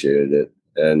appreciated it.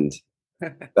 And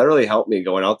that really helped me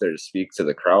going out there to speak to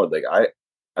the crowd. Like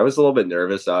I was a little bit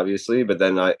nervous, obviously, but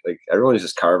then everyone was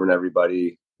just carving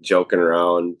everybody, joking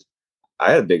around.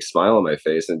 I had a big smile on my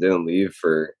face and didn't leave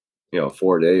for,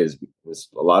 4 days.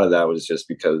 A lot of that was just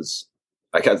because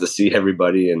I got to see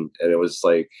everybody and it was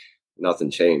like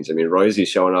nothing changed. I mean, Royce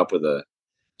showing up with a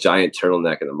giant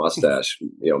turtleneck and a mustache,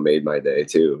 made my day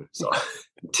too. So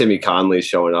Timmy Conley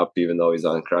showing up, even though he's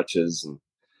on crutches, and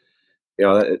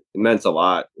it meant a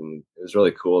lot, and it was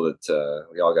really cool that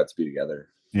we all got to be together.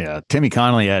 Yeah, Timmy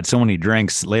Connolly had so many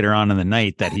drinks later on in the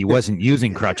night that he wasn't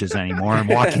using crutches anymore and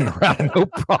walking around no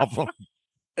problem.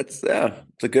 It's a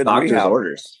good doctor's rehab.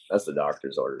 orders. That's the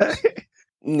doctor's orders.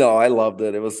 No, I loved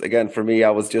it. It was, again, for me, I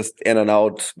was just in and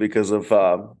out because of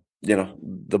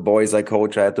the boys I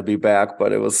coach. I had to be back,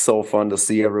 but it was so fun to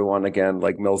see everyone again,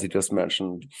 like Millsy just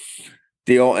mentioned.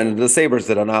 And the Sabres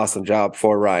did an awesome job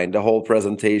for Ryan. The whole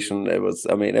presentation, it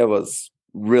was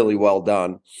really well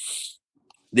done.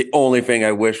 The only thing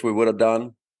I wish we would have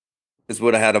done is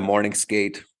would have had a morning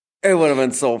skate. It would have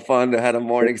been so fun to have a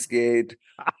morning skate.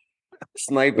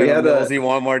 Sniping Millsy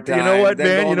one more time. You know what,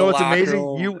 man? You know what's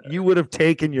amazing? You would have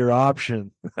taken your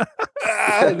option. No.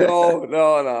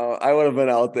 I would have been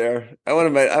out there. I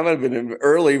would have been in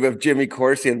early with Jimmy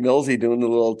Corsi and Millsy doing the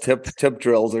little tip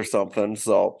drills or something.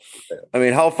 So, I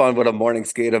mean, how fun would a morning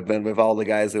skate have been with all the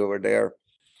guys who were there?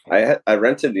 I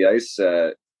rented the ice.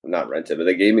 Not rented, but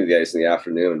they gave me the ice in the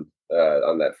afternoon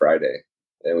on that Friday,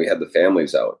 and we had the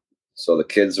families out. So the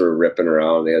kids were ripping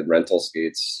around. They had rental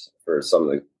skates for some of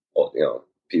the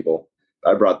people.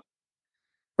 I brought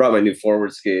my new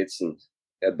forward skates and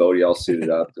had Bodie all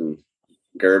suited up, and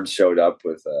Gerb showed up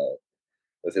with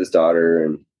his daughter,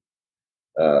 and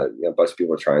a bunch of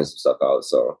people were trying some stuff out.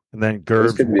 So and then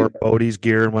Gerb wore Bodie's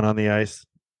gear and went on the ice.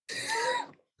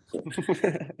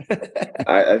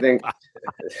 I think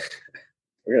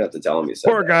we're gonna have to tell him.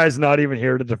 Poor guy's not even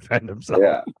here to defend himself.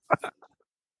 Yeah.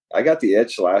 I got the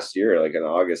itch last year, like in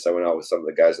August. I went out with some of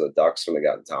the guys of the Ducks when they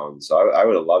got in town. So I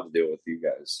would have loved to do it with you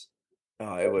guys.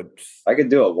 I could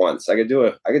do it once. I could do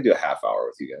a half hour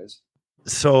with you guys.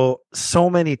 So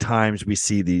many times we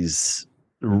see these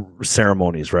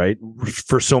ceremonies, right?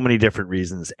 For so many different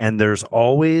reasons. And there's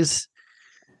always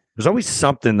There's always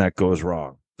something that goes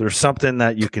wrong. There's something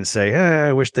that you can say,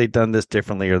 I wish they'd done this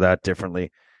differently or that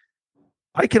differently.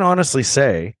 I can honestly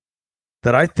say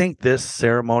that I think this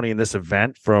ceremony and this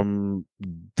event, from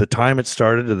the time it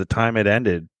started to the time it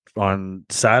ended on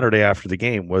Saturday after the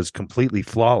game, was completely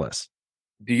flawless.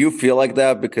 Do you feel like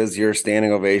that because your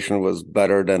standing ovation was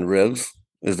better than Riv's?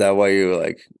 Is that why you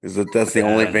like? Is it that's the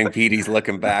only thing Petey's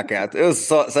looking back at? It was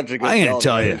such a good. I'm gonna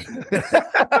tell you.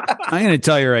 I'm gonna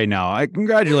tell you right now.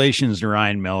 Congratulations to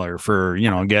Ryan Miller for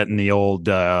getting the old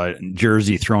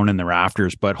jersey thrown in the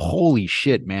rafters. But holy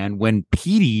shit, man! When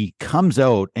Petey comes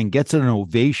out and gets an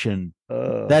ovation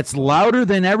that's louder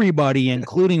than everybody,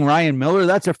 including Ryan Miller,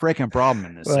 that's a freaking problem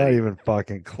in this city. Not even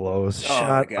fucking close.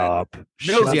 Shut up.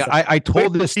 Millsy, I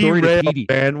told this story to Petey.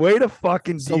 Man, way to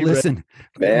fucking listen,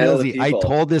 Millsy, I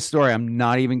told this story. I'm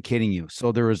not even kidding you.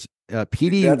 So there was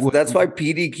Petey. That's why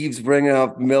Petey keeps bringing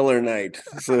up Miller night.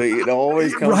 So it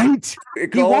always comes right.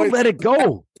 He won't let it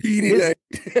go. Petey night.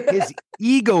 His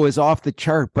ego is off the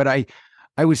chart. But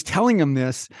I was telling him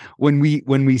this when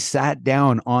we sat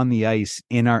down on the ice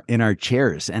in our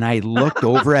chairs, and I looked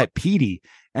over at Petey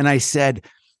and I said,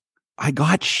 I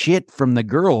got shit from the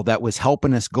girl that was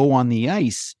helping us go on the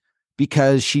ice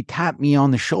because she tapped me on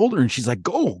the shoulder and she's like,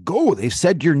 go. They've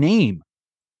said your name.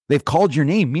 They've called your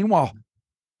name. Meanwhile,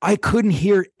 I couldn't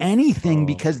hear anything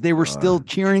because they were still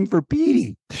cheering for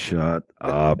Petey. Shut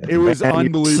up. It was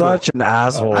unbelievable. Such an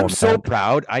asshole. I'm so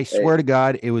proud. I swear to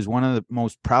God, it was one of the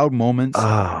most proud moments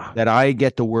that I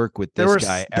get to work with this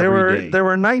guy every day. There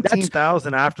were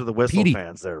 19,000 after the whistle Petey,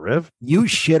 fans there, Riv. You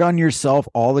shit on yourself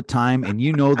all the time, and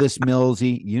you know this,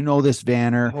 Millsy. You know this,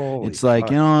 Vanner. Holy it's like,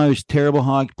 fuck. I was a terrible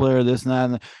hockey player, this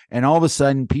and that. And all of a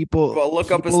sudden, people look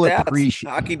up his stats.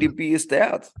 Hockey DB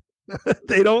stats.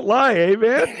 They don't lie, eh,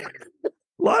 man?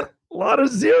 lot of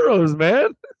zeros, man.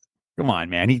 Come on,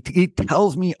 man. He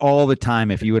tells me all the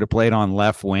time if he would have played on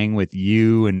left wing with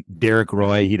you and Derek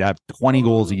Roy, he'd have 20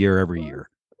 goals a year every year.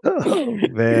 Oh,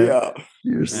 man. Yeah.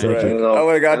 You're such I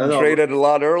would have gotten traded a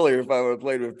lot earlier if I would have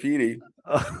played with Petey.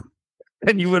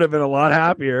 And you would have been a lot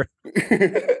happier.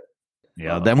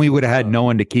 Yeah, then we would have had no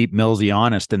one to keep Millsy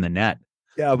honest in the net.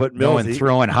 Yeah, but no one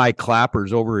throwing high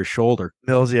clappers over his shoulder.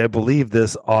 Millsy, I believe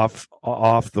this off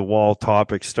the wall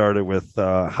topic started with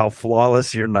how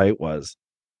flawless your night was.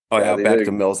 Oh yeah, back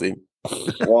to Millsy.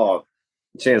 Well,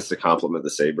 chance to compliment the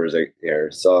Sabres here.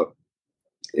 So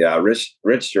yeah, Rich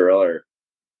Geriller,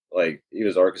 like he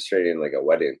was orchestrating like a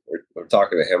wedding. We're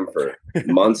talking to him for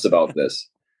months about this,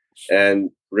 and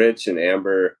Rich and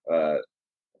Amber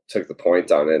took the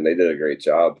point on it, and they did a great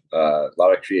job. A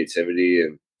lot of creativity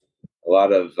and a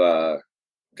lot of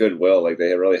goodwill. Like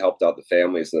they really helped out the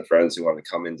families and the friends who wanted to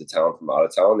come into town from out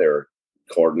of town. They were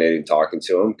coordinating, talking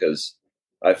to them, because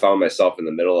I found myself in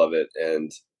the middle of it,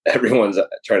 and everyone's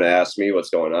trying to ask me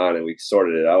what's going on, and we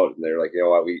sorted it out. And they're like, you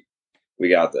know what, we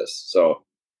got this. So,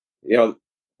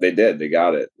 they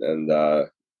got it. And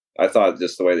I thought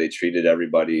just the way they treated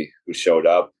everybody who showed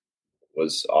up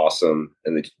was awesome,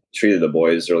 and they treated the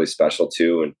boys really special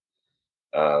too. And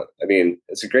I mean,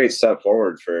 it's a great step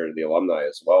forward for the alumni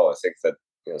as well. I think that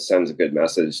sends a good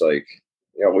message. Like,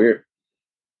 we're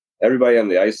everybody on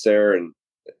the ice there, and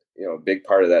a big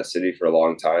part of that city for a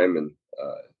long time. And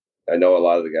I know a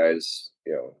lot of the guys,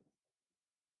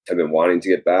 have been wanting to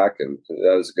get back, and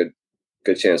that was a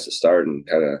good chance to start and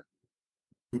kind of,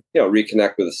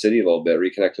 reconnect with the city a little bit,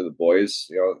 reconnect with the boys.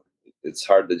 It's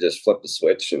hard to just flip the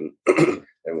switch and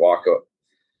and walk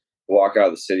out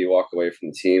of the city, walk away from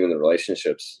the team and the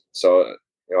relationships. So,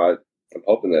 I'm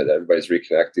hoping that everybody's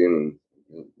reconnecting and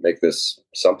make this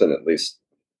something at least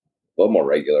a little more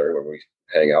regular, where we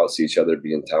hang out, see each other,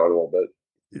 be in town a little bit.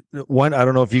 I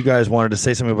don't know if you guys wanted to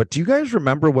say something, but do you guys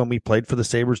remember when we played for the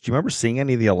Sabres? Do you remember seeing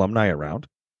any of the alumni around?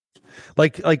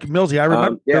 Like Millsy, I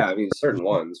remember. Yeah, I mean, certain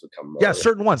ones would come. Yeah,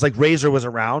 certain ones. Like Razor was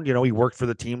around. He worked for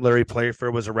the team. Larry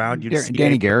Playfair was around.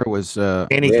 Danny Garrett was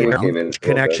Danny Garrett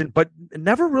connection, but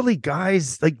never really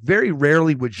guys. Like very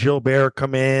rarely would Gilbert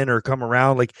come in or come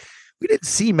around. Like we didn't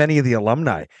see many of the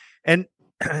alumni. And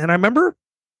I remember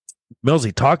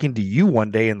Millsy talking to you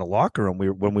one day in the locker room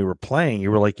when we were playing.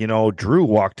 You were like, Drew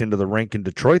walked into the rink in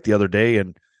Detroit the other day,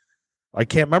 and I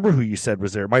can't remember who you said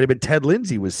was there. It might have been Ted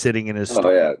Lindsay was sitting in his. Oh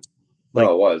yeah. Like,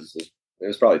 no, it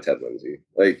was probably Ted Lindsay.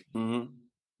 Like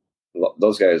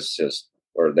those guys just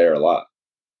were there a lot.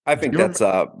 I think that's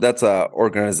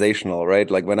organizational,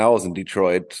 right? Like when I was in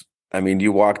Detroit, I mean,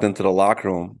 you walked into the locker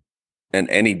room, and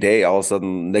any day, all of a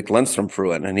sudden, Nick Lindstrom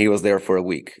threw in, and he was there for a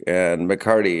week, and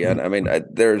McCarty, and I mean,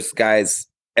 there's guys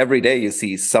every day you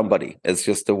see somebody. It's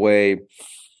just the way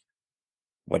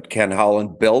what Ken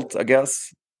Holland built, I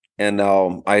guess. and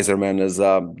now Iserman is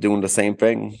doing the same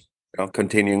thing,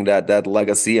 continuing that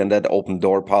legacy and that open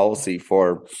door policy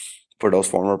for those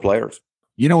former players.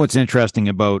 You know what's interesting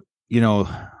about,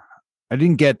 I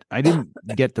didn't get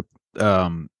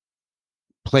to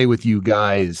play with you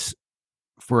guys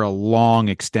for a long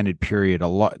extended period.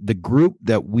 The group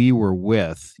that we were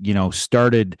with,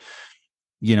 started,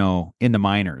 in the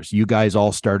minors. You guys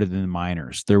all started in the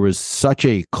minors. There was such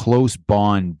a close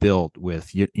bond built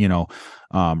with,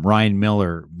 Ryan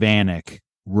Miller, Vanek,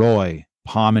 Roy,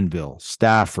 Pominville,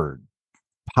 Stafford,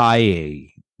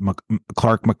 Paye,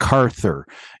 Clark MacArthur,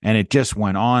 and it just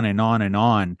went on and on and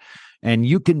on. And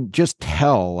you can just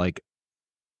tell, like,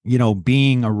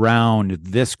 being around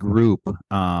this group,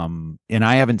 and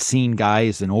I haven't seen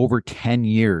guys in over 10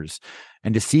 years,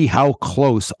 and to see how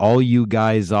close all you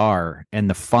guys are and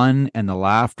the fun and the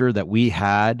laughter that we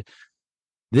had,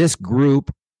 this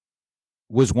group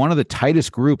was one of the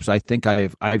tightest groups I think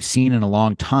I've seen in a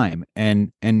long time.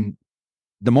 And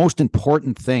the most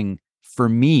important thing for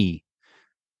me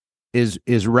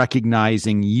is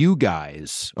recognizing you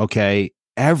guys. Okay.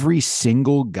 Every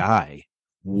single guy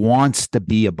wants to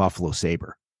be a Buffalo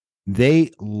Sabre.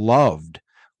 They loved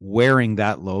wearing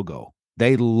that logo.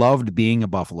 They loved being a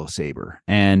Buffalo Sabre.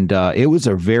 And it was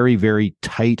a very, very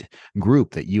tight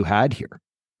group that you had here.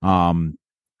 And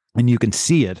you can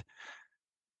see it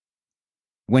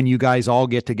when you guys all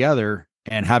get together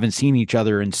and haven't seen each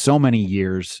other in so many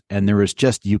years. And there was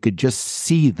you could just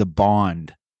see the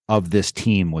bond of this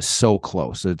team was so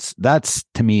close. That's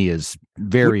to me is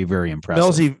very, very impressive.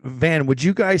 Millsy, Van, would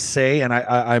you guys say, and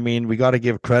I mean, we got to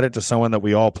give credit to someone that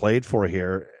we all played for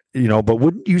here, but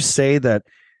wouldn't you say that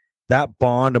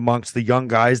bond amongst the young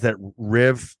guys that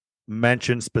Riv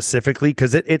mentioned specifically,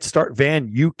 because Van,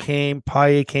 you came,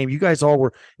 Paye came, you guys all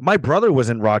were, my brother was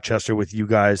in Rochester with you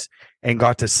guys and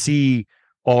got to see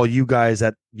all you guys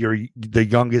at the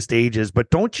youngest ages, but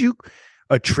don't you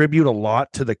attribute a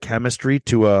lot to the chemistry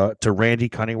to Randy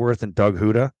Cunningworth and Doug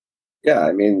Huda? Yeah,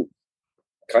 I mean,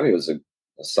 Cunny was a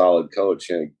solid coach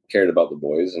and cared about the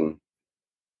boys, and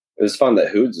it was fun that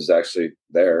Hoods was actually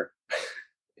there,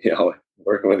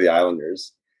 working with the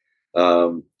Islanders.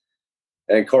 And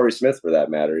Corey Smith, for that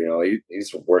matter,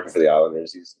 he's working for the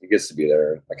Islanders. He gets to be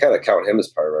there. I kind of count him as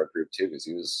part of our group too, because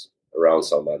he was around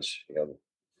so much.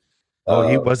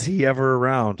 Was he ever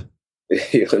around?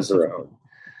 He was around.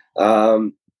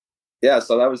 Yeah,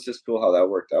 so that was just cool how that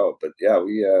worked out. But yeah,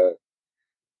 we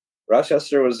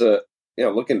Rochester was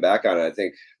looking back on it, I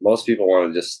think most people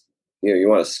want to just you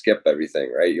want to skip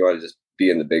everything, right? You want to just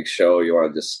be in the big show. You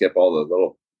want to just skip all the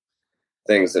little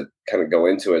things that kind of go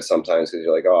into it sometimes, because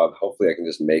you're like, oh, hopefully I can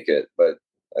just make it. But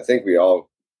I think we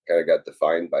all kind of got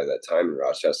defined by that time in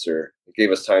Rochester. It gave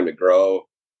us time to grow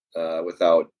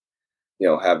without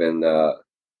having the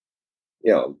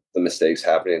mistakes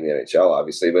happening in the NHL,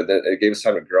 obviously, but then it gave us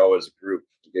time to grow as a group.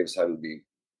 It gave us time to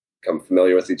become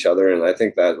familiar with each other. And I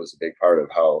think that was a big part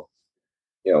of how,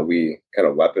 we kind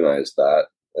of weaponized that.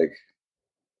 Like,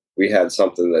 we had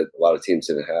something that a lot of teams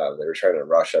didn't have. They were trying to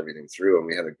rush everything through, and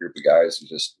we had a group of guys who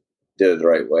just did it the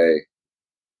right way,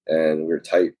 and we were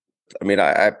tight. I mean,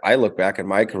 I look back at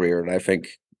my career, and I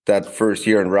think that first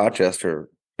year in Rochester,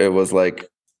 it was like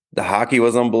the hockey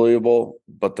was unbelievable,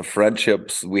 but the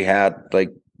friendships we had, I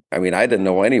didn't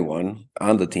know anyone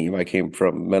on the team. I came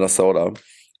from Minnesota,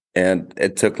 and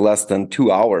it took less than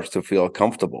 2 hours to feel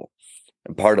comfortable.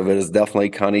 And part of it is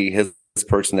definitely Cunny, his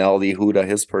personality, Huda,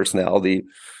 his personality,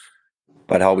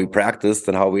 but how we practiced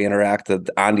and how we interacted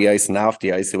on the ice and off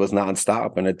the ice, it was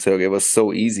nonstop. And it was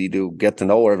so easy to get to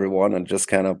know everyone and just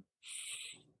kind of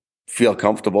feel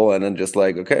comfortable, and then just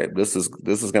like, okay, this is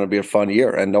going to be a fun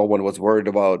year. And no one was worried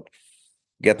about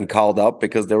getting called up,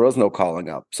 because there was no calling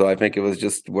up. So I think it was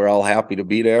just, we're all happy to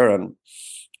be there, and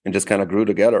just kind of grew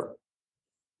together.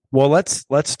 Well, let's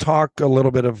talk a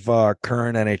little bit of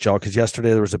current NHL, because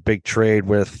yesterday there was a big trade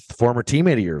with former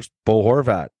teammate of yours, Bo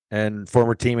Horvat, and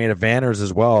former teammate of Vanner's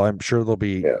as well. I'm sure they'll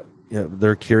be,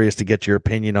 they're curious to get your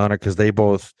opinion on it, because they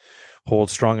both hold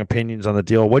strong opinions on the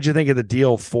deal. What'd you think of the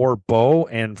deal for Bo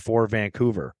and for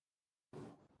Vancouver?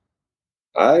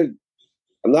 I'm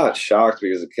not shocked,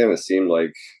 because it kind of seemed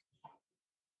like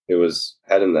it was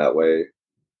heading that way,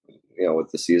 with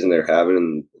the season they're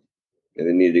having, and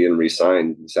they needed to get him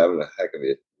re-signed. He's having a heck of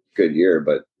a good year,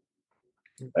 but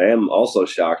I am also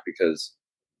shocked because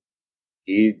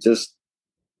he just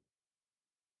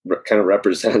kind of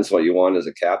represents what you want as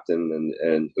a captain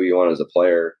and who you want as a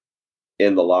player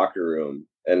in the locker room.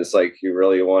 And it's like, you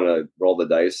really want to roll the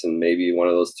dice and maybe one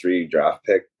of those 3 draft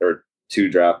pick or 2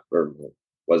 draft, or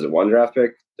was it 1 draft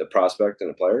pick, the prospect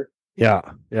and a player? Yeah,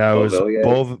 it was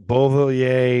Beauvillier.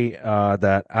 Beauvillier,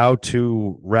 that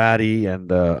Autu Ratty, and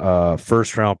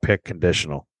first round pick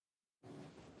conditional.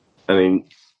 I mean,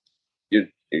 you're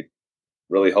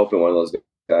really hoping one of those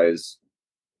guys,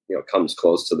 comes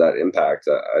close to that impact.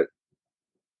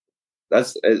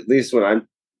 That's at least when I'm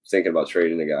thinking about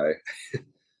trading a guy.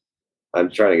 I'm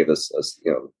trying to get this,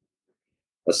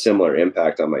 a similar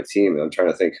impact on my team, and I'm trying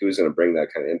to think who's going to bring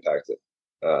that kind of impact.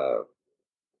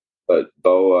 But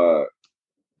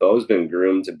Bo's been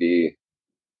groomed to be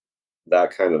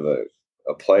that kind of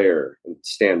a player and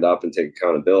stand up and take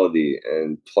accountability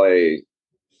and play,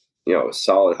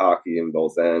 solid hockey in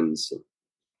both ends. It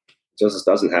just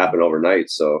doesn't happen overnight.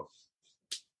 So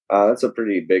that's a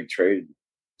pretty big trade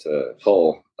to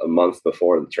pull a month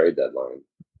before the trade deadline.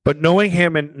 But knowing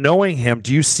him,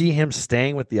 do you see him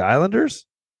staying with the Islanders?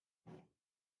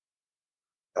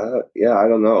 Yeah, I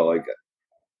don't know. Like,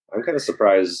 I'm kind of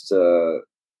surprised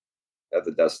at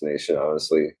the destination,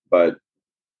 honestly. But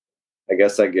I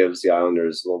guess that gives the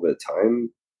Islanders a little bit of time,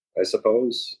 I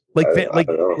suppose. Like I Van,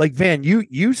 don't know. like Van,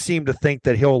 you seem to think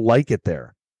that he'll like it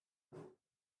there.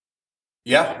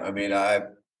 Yeah, I mean, I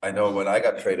know when I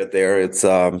got traded there, it's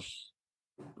a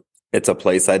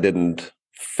place I didn't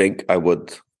think I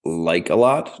would like a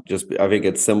lot. Just I think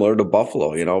it's similar to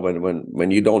Buffalo.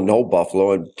 When you don't know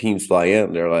Buffalo and teams fly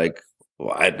in, they're like,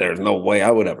 well, there's no way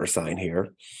I would ever sign here.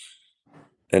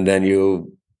 And then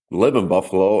you live in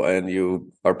Buffalo and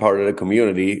you are part of the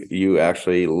community. You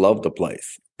actually love the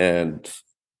place. And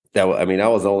I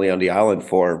was only on the island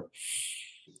for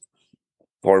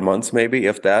 4 months, maybe,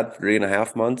 if that,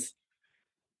 3.5 months.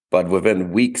 But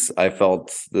within weeks, I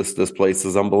felt this place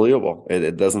is unbelievable.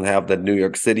 It doesn't have that New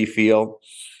York City feel.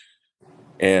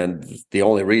 And the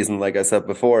only reason, like I said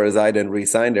before, is I didn't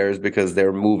re-sign there is because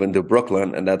they're moving to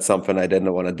Brooklyn, and that's something I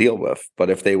didn't want to deal with. But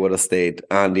if they would have stayed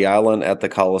on the island at the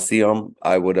Coliseum,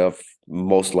 I would have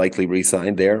most likely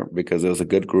re-signed there because it was a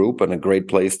good group and a great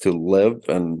place to live.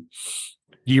 And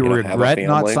do you regret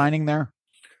not family. signing there?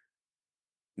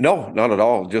 No, not at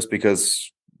all. Just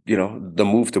because, the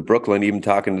move to Brooklyn, even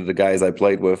talking to the guys I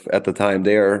played with at the time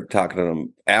there, talking to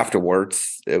them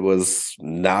afterwards, it was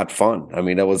not fun. I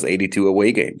mean, that was 82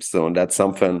 away games. So, and that's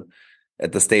something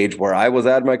at the stage where I was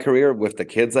at in my career with the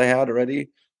kids I had already.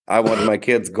 I wanted my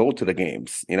kids go to the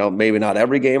games, maybe not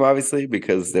every game, obviously,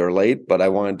 because they're late, but I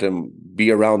wanted them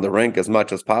be around the rink as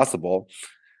much as possible,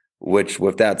 which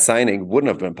with that signing wouldn't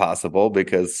have been possible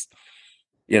because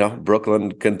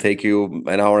Brooklyn can take you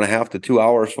an hour and a half to 2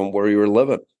 hours from where you were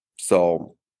living.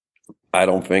 So I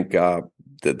don't think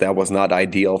that was not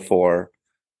ideal for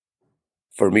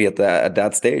me at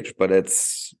that stage.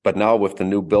 But now with the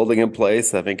new building in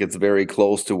place, I think it's very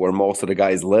close to where most of the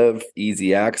guys live,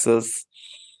 easy access.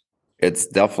 It's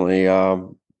definitely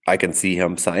I can see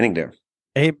him signing there.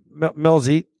 Hey,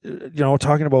 Millsy,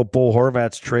 talking about Bo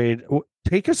Horvat's trade,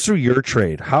 take us through your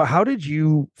trade. How did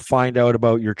you find out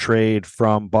about your trade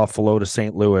from Buffalo to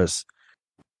St. Louis?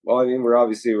 Well, I mean,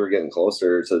 we're getting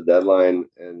closer to the deadline,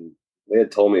 and they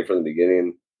had told me from the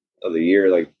beginning of the year,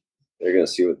 like, they're going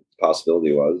to see what the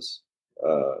possibility was.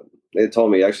 They had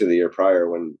told me actually the year prior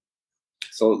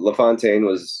so LaFontaine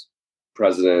was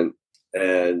president,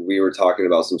 and we were talking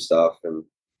about some stuff, and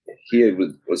he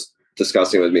was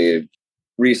discussing with me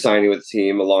re-signing with the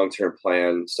team, a long-term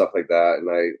plan, stuff like that. And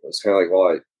I was kind of like,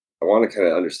 well, I want to kind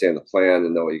of understand the plan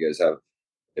and know what you guys have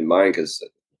in mind, because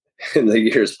in the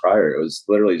years prior, it was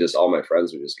literally just all my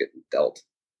friends were just getting dealt,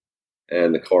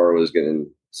 and the core was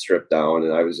getting stripped down,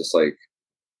 and I was just like,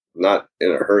 not in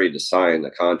a hurry to sign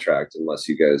a contract unless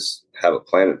you guys have a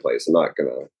plan in place. I'm not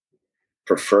gonna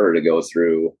prefer to go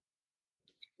through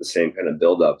the same kind of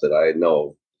buildup that I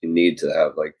know you need to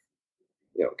have, like,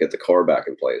 get the core back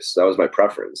in place. That was my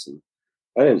preference, and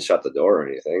I didn't shut the door or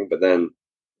anything. But then,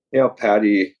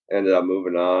 Patty ended up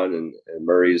moving on, and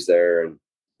Murray's there, and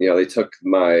they took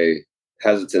my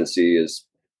hesitancy as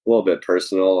a little bit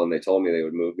personal, and they told me they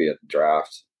would move me at the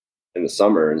draft in the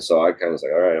summer. And so I kind of was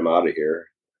like, all right, I'm out of here.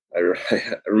 I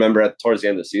remember towards the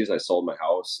end of the season, I sold my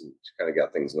house and kind of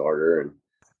got things in order. And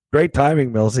great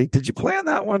timing, Millsy. Did you plan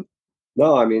that one?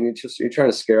 No, I mean, you're trying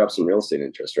to scare up some real estate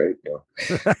interest, right?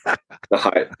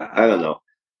 I don't know.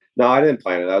 No, I didn't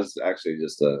plan it. I was actually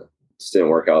just didn't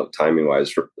work out timing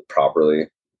wise properly.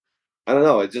 I don't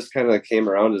know. It just kind of came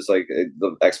around as like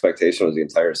the expectation was the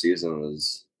entire season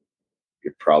was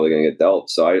you're probably going to get dealt.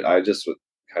 So I just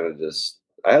kind of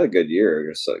I had a good year.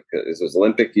 It was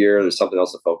Olympic year. There's something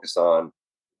else to focus on.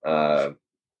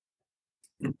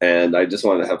 And I just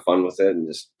wanted to have fun with it and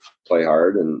just play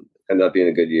hard, and ended up being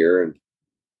a good year. And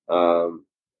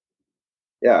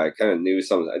yeah, I kind of knew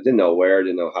something. I didn't know where,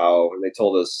 didn't know how. And they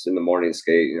told us in the morning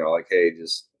skate, you know, like, hey,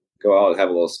 just go out and have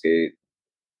a little skate.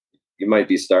 You might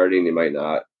be starting, you might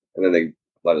not. And then they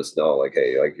let us know, like,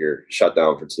 hey, like you're shut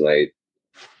down for tonight.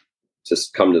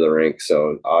 Just come to the rink.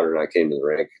 So Otter and I came to the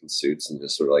rink in suits and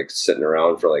just sort of like sitting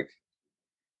around for like,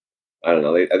 I don't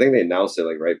know. I think they announced it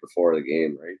like right before the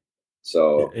game, right?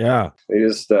 So Yeah. they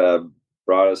just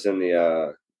brought us in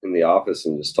the office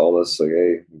and just told us like,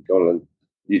 hey,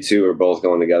 you two are both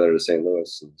going together to St.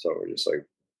 Louis. And so we're just like,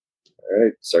 all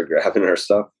right, start grabbing our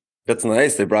stuff. That's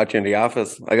nice. They brought you in the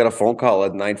office. I got a phone call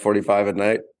at 9:45 at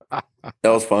night. That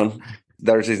was fun.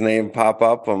 Darcy's name pop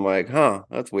up. I'm like, huh,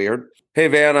 that's weird. Hey,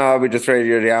 Van, we just traded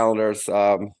you the Islanders.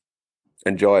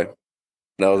 Enjoy.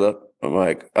 That was it. I'm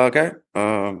like, okay.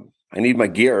 I need my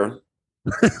gear.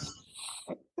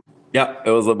 Yeah,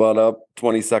 it was about a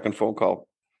 20-second phone call.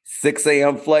 6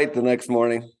 a.m. flight the next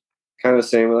morning. Kind of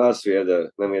same with us. We had to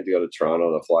go to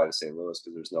Toronto to fly to St. Louis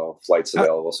because there's no flights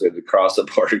available. So we had to cross the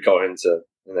border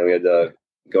and then we had to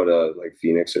go to like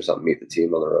Phoenix or something, meet the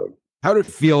team on the road. How did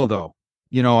it feel though?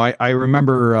 You know, I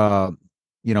remember,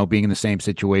 being in the same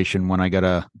situation when I got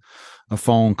a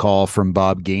phone call from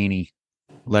Bob Gainey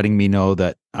letting me know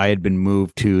that I had been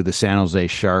moved to the San Jose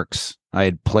Sharks. I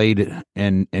had played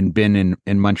and been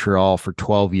in Montreal for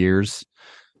 12 years.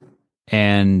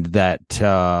 And that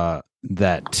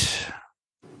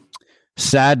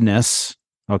sadness,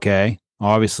 okay,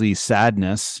 obviously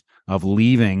sadness of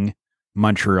leaving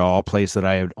Montreal, a place that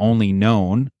I had only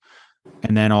known.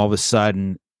 And then all of a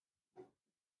sudden,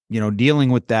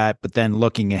 dealing with that, but then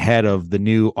looking ahead of the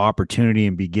new opportunity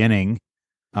and beginning,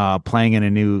 playing in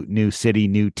a new city,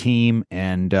 new team.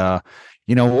 And,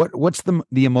 what's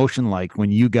the emotion like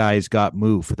when you guys got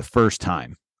moved for the first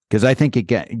time? Because I think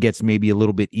it gets maybe a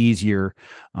little bit easier,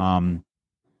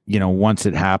 once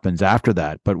it happens after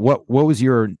that. But what was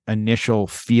your initial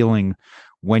feeling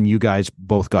when you guys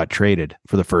both got traded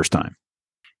for the first time?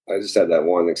 I just had that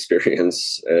one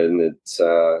experience, and it's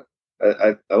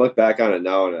I look back on it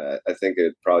now, and I think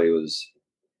it probably was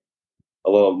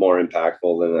a little more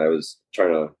impactful than I was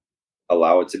trying to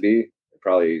allow it to be. It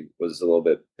probably was a little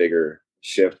bit bigger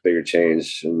shift, bigger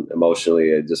change, and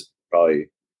emotionally, I just probably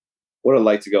would have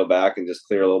liked to go back and just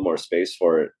clear a little more space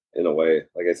for it in a way.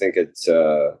 Like I think it's,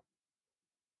 I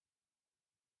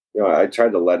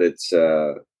tried to let it.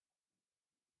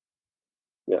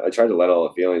 I tried to let all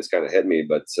the feelings kind of hit me,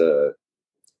 but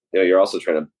you're also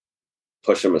trying to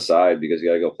push them aside because you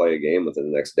got to go play a game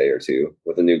within the next day or two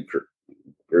with a new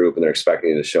group, and they're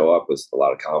expecting you to show up with a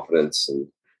lot of confidence and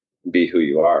be who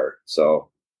you are.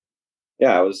 So,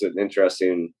 yeah, it was an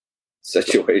interesting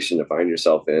situation to find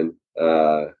yourself in.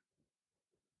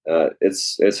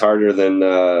 It's harder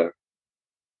than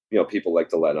people like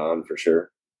to let on, for sure.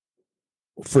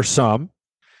 For some,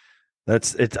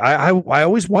 that's it. I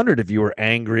always wondered if you were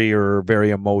angry or very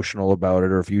emotional about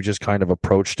it, or if you just kind of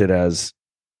approached it as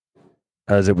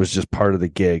it was just part of the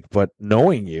gig. But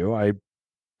knowing you,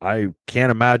 I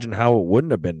can't imagine how it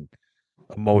wouldn't have been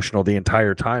emotional the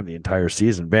entire time, the entire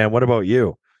season. Van, what about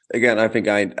you? Again, I think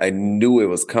I knew it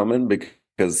was coming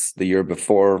because the year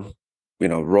before,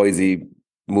 Royce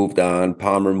moved on,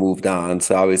 Palmer moved on.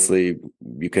 So obviously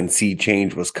you can see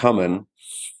change was coming.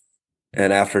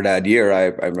 And after that year, I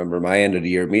remember my end of the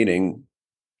year meeting,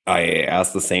 I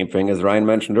asked the same thing as Ryan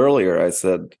mentioned earlier. I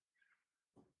said,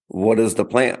 what is the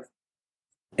plan?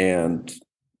 And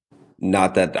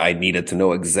not that I needed to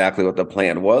know exactly what the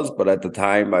plan was, but at the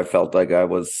time I felt like I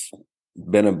was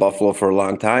been in Buffalo for a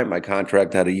long time. My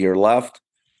contract had a year left.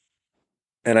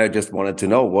 And I just wanted to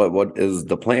know what is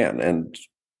the plan. And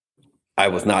I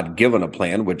was not given a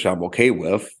plan, which I'm okay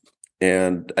with.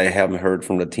 And I haven't heard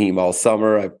from the team all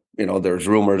summer. There's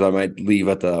rumors I might leave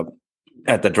at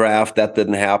the draft. That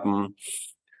didn't happen.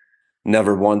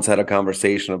 Never once had a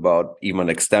conversation about even an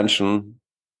extension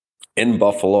in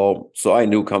Buffalo. So I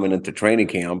knew coming into training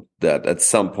camp that at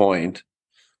some point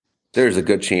there's a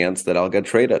good chance that I'll get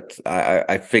traded.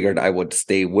 I figured I would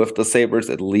stay with the Sabres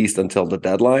at least until the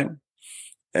deadline.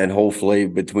 And hopefully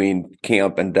between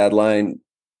camp and deadline,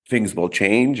 things will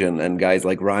change and guys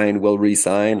like Ryan will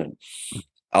re-sign and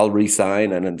I'll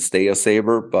re-sign and then stay a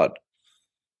Sabre. But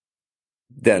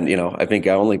then, I think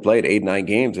I only played 8-9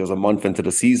 games. It was a month into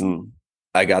the season.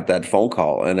 I got that phone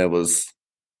call and it was,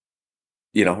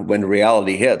 when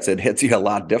reality hits, it hits you a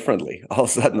lot differently. All of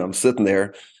a sudden I'm sitting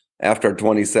there after a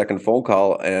 20-second phone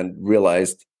call and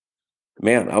realized,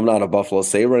 man, I'm not a Buffalo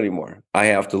Sabre anymore. I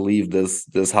have to leave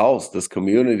this house, this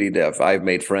community that I've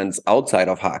made friends outside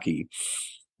of hockey.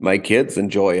 My kids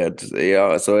enjoy it.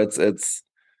 So it's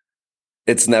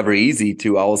it's never easy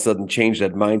to all of a sudden change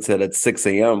that mindset at 6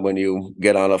 a.m. when you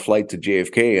get on a flight to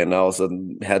JFK and all of a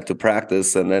sudden had to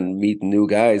practice and then meet new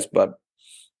guys. But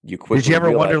you quickly Did you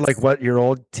ever wonder realize, like what your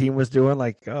old team was doing?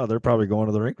 Like, oh, they're probably going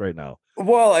to the rink right now.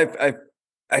 well, I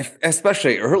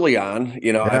especially early on,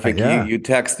 I think you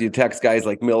text guys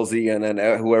like Millsy and then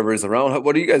whoever is around.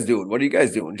 What are you guys doing? What are you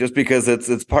guys doing? Just because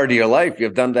it's part of your life.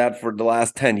 You've done that for the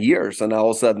last 10 years, and all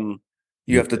of a sudden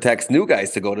you have to text new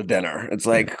guys to go to dinner. It's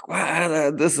like,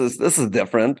 wow, this is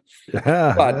different.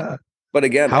 Yeah, but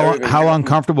again, how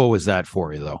uncomfortable was that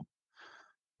for you though?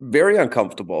 Very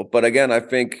uncomfortable. But again, I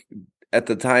think at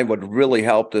the time what really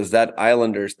helped is that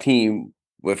Islanders team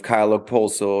with Kyle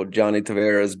Opolso, Johnny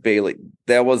Tavares, Bailey.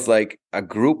 That was like a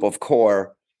group of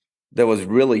core that was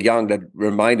really young that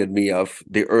reminded me of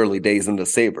the early days in the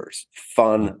Sabres.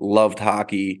 Fun, loved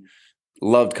hockey,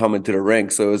 loved coming to the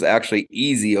rink. So it was actually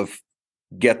easy of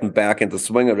getting back into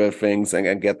swing of the things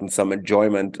and getting some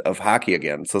enjoyment of hockey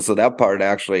again. So that part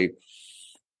actually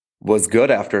was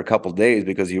good after a couple of days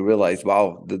because you realize,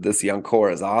 wow, this young core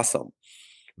is awesome.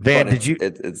 Van, but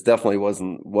it's definitely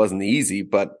wasn't easy,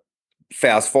 but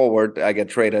fast forward, I get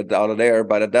traded out of there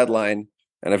by the deadline.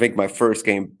 And I think my first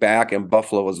game back in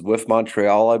Buffalo was with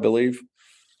Montreal, I believe.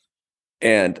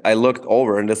 And I looked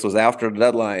over, and this was after the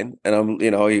deadline. And I'm,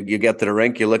 you get to the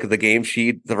rink, you look at the game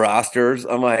sheet, the rosters.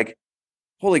 I'm like,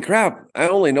 holy crap. I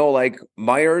only know like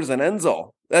Myers and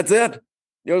Enzo. That's it.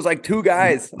 It was like two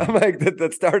guys. I'm like,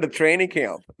 that started training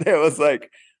camp. It was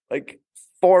like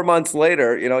 4 months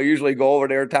later, usually go over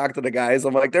there, talk to the guys.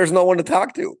 I'm like, there's no one to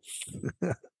talk to.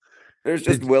 There's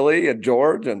just Willie and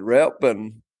George and Rip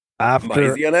and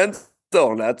Mizey and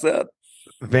Enzo, and that's it.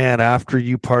 Van, after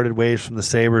you parted ways from the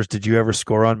Sabres, did you ever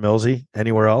score on Millsy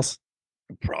anywhere else?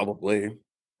 Probably.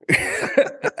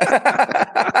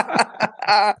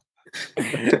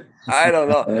 I don't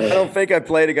know. I don't think I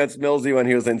played against Millsy when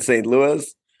he was in St.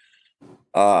 Louis.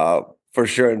 For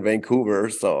sure in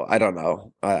Vancouver. So I don't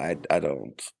know. I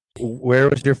don't. Where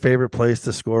was your favorite place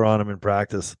to score on him in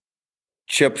practice?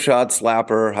 Chip shot,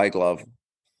 slapper, high glove.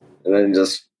 And then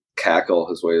just cackle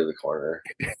his way to the corner.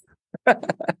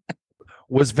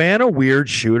 Was Van a weird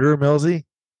shooter, Millsy?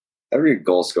 Every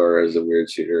goal scorer is a weird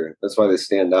shooter. That's why they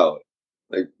stand out.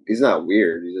 Like, he's not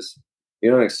weird.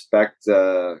 You don't expect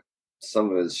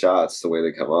some of his shots the way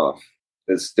they come off.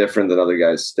 It's different than other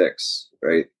guys' sticks,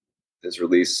 right? His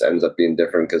release ends up being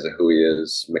different because of who he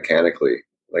is mechanically.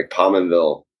 Like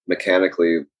Pominville,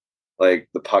 mechanically, like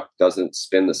the puck doesn't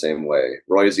spin the same way.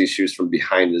 Royce shoots from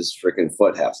behind his freaking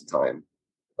foot half the time.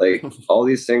 Like all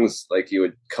these things, like you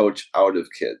would coach out of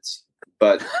kids.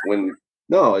 But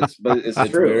it's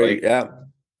true. Very, like, yeah,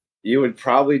 you would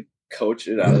probably coach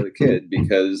it out of the kid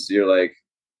because you're like,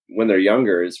 when they're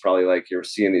younger, it's probably like you're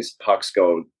seeing these pucks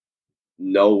go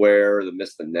nowhere, or they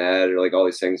miss the net, or like all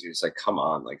these things. You're just like, come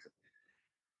on, like.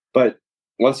 But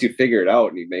once you figure it out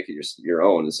and you make it your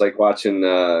own, it's like watching.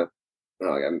 I'm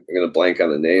going to blank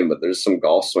on the name, but there's some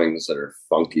golf swings that are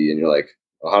funky, and you're like,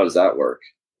 well, how does that work?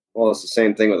 Well, it's the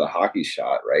same thing with a hockey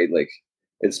shot, right? Like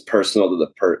it's personal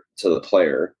to the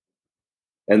player.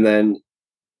 And then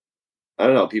I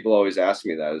don't know. People always ask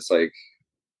me that. It's like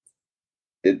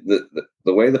the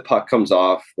way the puck comes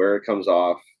off, where it comes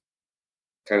off,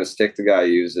 kind of stick the guy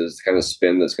uses, kind of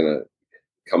spin that's going to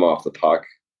come off the puck.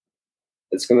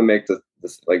 It's going to make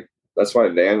like that's why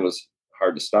Van was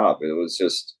hard to stop. It was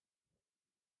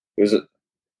a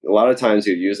lot of times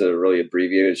you'd use a really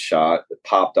abbreviated shot that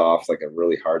popped off like a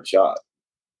really hard shot,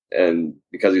 and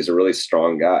because he's a really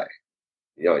strong guy,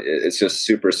 it's just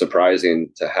super surprising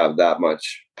to have that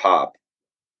much pop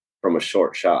from a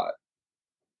short shot.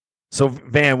 So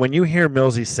Van, when you hear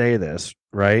Millsy say this,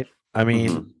 right? I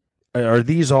mean, are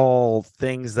these all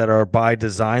things that are by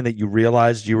design that you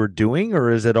realized you were doing,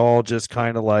 or is it all just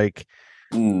kind of like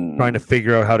trying to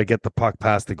figure out how to get the puck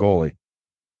past the goalie?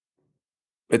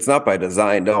 It's not by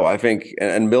design, no. I think,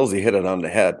 and Millsy hit it on the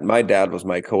head. My dad was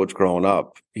my coach growing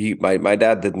up. My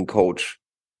dad didn't coach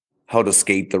how to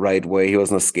skate the right way. He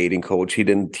wasn't a skating coach. He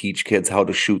didn't teach kids how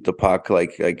to shoot the puck.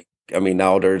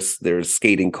 Now there's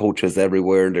skating coaches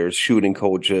everywhere. There's shooting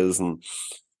coaches, and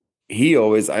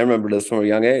I remember this from a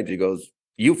young age. He goes,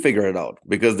 "You figure it out,"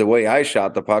 because the way I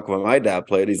shot the puck when my dad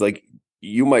played, he's like,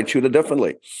 "You might shoot it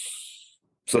differently."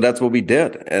 So that's what we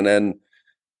did, and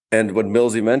when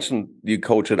Millsy mentioned you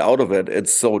coach it out of it,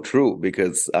 it's so true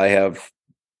because I have,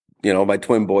 my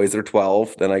twin boys are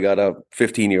 12. Then I got a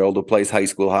 15-year-old who plays high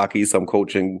school hockey. So I'm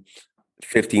coaching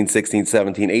 15, 16,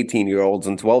 17, 18-year-olds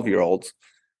and 12-year-olds.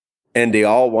 And they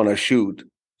all want to shoot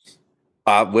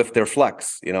with their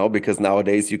flex, because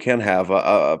nowadays you can have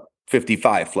a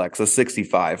 55 flex, a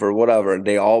 65 or whatever, and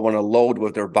they all want to load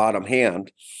with their bottom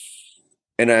hand.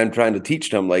 And I'm trying to teach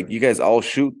them, like, you guys all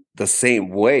shoot the same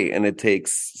way, and it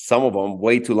takes some of them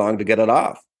way too long to get it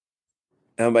off.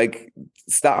 And I'm like,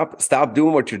 stop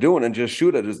doing what you're doing and just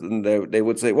shoot it. And they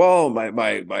would say, well,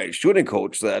 my shooting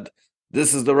coach said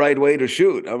this is the right way to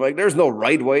shoot. I'm like, there's no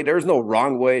right way. There's no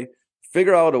wrong way.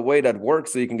 Figure out a way that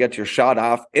works so you can get your shot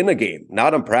off in a game,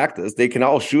 not in practice. They can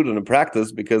all shoot it in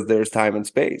practice because there's time and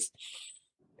space.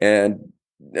 And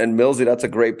Millsy, that's a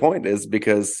great point, is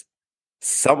because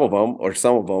some of them,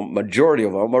 majority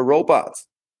of them are robots.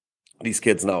 These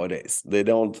kids nowadays, they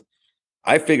don't.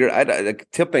 I figured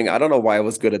tipping. I don't know why I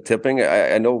was good at tipping.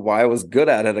 I know why I was good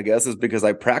at it, I guess, is because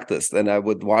I practiced and I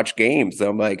would watch games.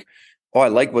 And I'm like, oh, I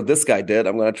like what this guy did.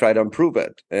 I'm going to try to improve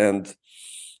it. And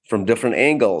from different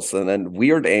angles and then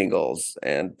weird angles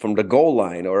and from the goal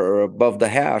line or above the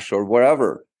hash or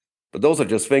wherever. But those are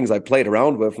just things I played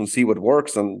around with and see what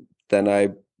works. And then I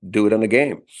do it in a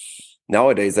game.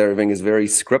 Nowadays, everything is very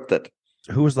scripted.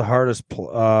 Who was the hardest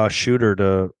shooter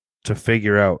to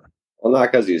figure out? Well,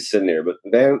 not because he's sitting here, but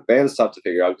Van's tough to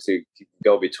figure out because he can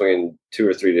go between 2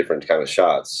 or 3 different kind of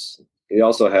shots. He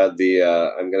also had the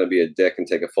I'm going to be a dick and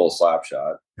take a full slap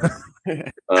shot.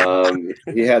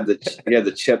 He had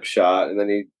the chip shot, and then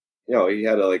he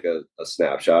had a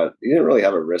snapshot. He didn't really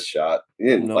have a wrist shot. He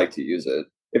didn't like to use it.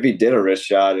 If he did a wrist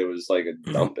shot, it was like a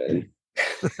dump in.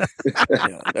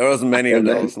 There wasn't many of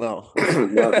those. No,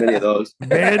 not many of those.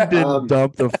 Man didn't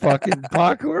dump the fucking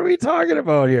puck. What are we talking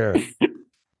about here?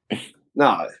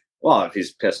 No, well, if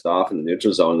he's pissed off in the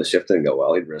neutral zone, the shift didn't go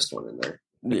well, he'd wrist one in there.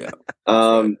 Yeah.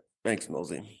 Thanks,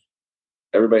 Millsy.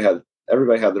 Everybody had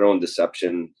their own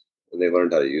deception, and they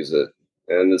learned how to use it.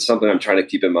 And it's something I'm trying to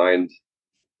keep in mind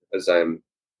as I'm,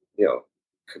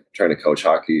 trying to coach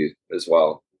hockey as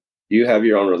well. You have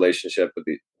your own relationship with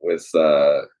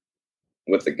the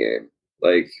game.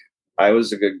 Like, I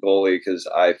was a good goalie because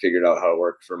I figured out how to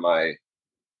work for my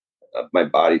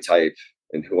body type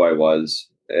and who I was.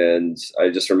 And I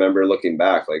just remember looking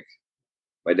back, like,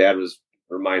 my dad was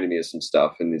reminding me of some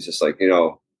stuff, and he's just like, I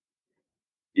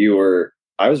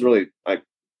was really,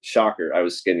 shocker, I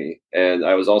was skinny, and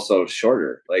I was also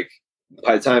shorter. Like,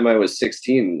 by the time I was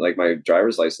 16, like, my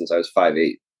driver's license, I was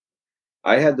 5'8".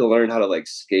 I had to learn how to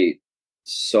skate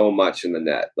so much in the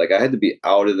net. Like, I had to be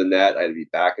out of the net, I had to be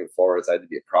back and forth, I had to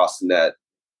be across the net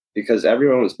because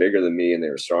everyone was bigger than me and they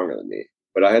were stronger than me.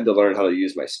 But I had to learn how to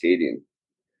use my skating.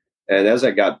 And as I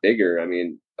got bigger, I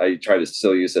mean, I tried to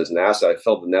still use it as an asset. I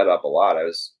filled the net up a lot. I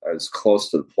was close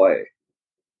to the play.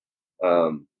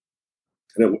 And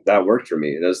that worked for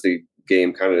me. And as the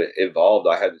game kind of evolved,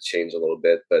 I had to change a little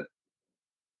bit. But,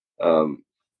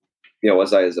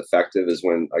 was I as effective as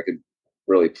when I could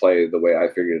really play the way I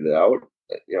figured it out?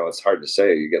 It's hard to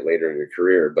say. You get later in your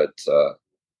career, but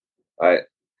I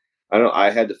don't know. I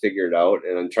had to figure it out,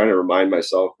 and I'm trying to remind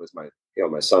myself with my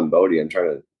son Bodie. I'm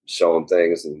trying to show him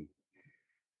things, and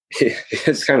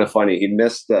it's kind of funny. He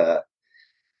missed.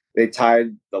 They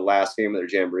tied the last game of their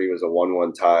jamboree was a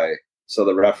 1-1 tie. So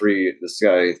the referee, this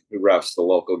guy who refs the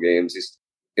local games,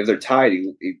 if they're tied,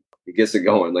 he gets it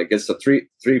going. Like, it's a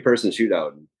three-person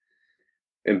shootout.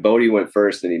 And Bodie went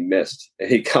first, and he missed. And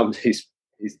he comes. He's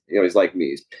like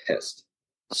me. He's pissed,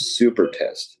 super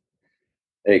pissed.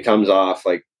 And he comes off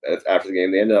like after the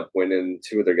game. They ended up winning.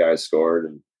 2 of their guys scored,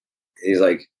 and he's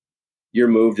like, "Your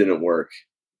move didn't work."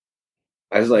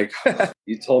 I was like,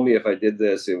 "You told me if I did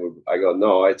this, it would." I go,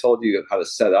 "No, I told you how to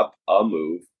set up a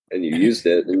move, and you used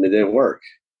it, and it didn't work."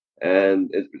 And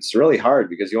it's really hard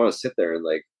because you want to sit there and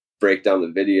break down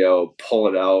the video, pull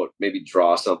it out, maybe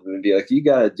draw something, and be like, "You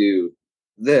got to do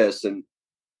this," and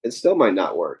it still might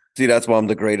not work. See, that's why I'm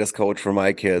the greatest coach for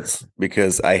my kids,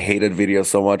 because I hated video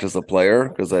so much as a player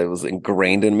because it was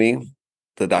ingrained in me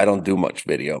that I don't do much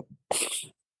video.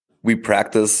 We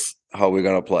practice how we're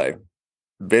going to play.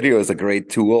 Video is a great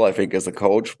tool, I think, as a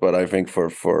coach, but I think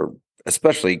for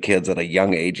especially kids at a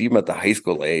young age, even at the high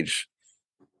school age,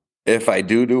 if I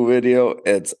do video,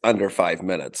 it's under 5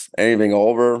 minutes. Anything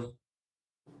over,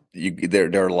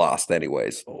 they're lost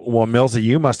anyways. Well, Millsy,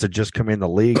 you must have just come in the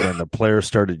league when the players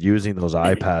started using those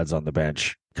iPads on the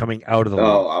bench coming out of the league.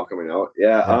 Oh, I'm coming out.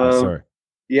 Yeah. Sorry.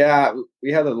 Yeah,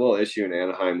 we had a little issue in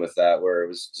Anaheim with that, where it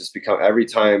was just every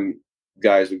time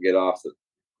guys would get off,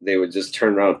 they would just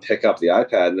turn around and pick up the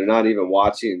iPad, and they're not even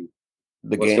watching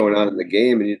what's going on in the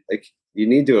game. And you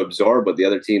need to absorb what the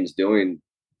other team's doing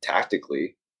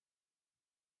tactically.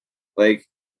 Like,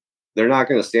 they're not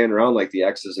going to stand around like the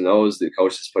X's and O's the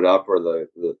coaches put up, or they're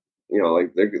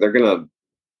going to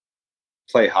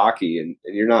play hockey, and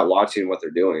you're not watching what they're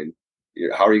doing.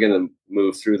 How are you going to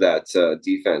move through that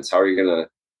defense? How are you going to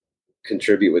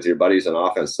contribute with your buddies on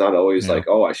offense. It's not always like,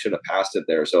 oh, I should have passed it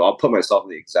there, so I'll put myself in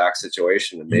the exact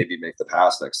situation and maybe make the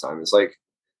pass next time. It's like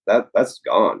that's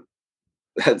gone.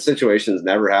 That situation is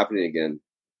never happening again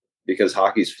because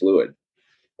hockey's fluid.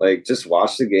 Like, just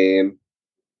watch the game,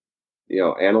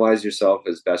 analyze yourself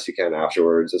as best you can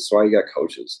afterwards. That's why you got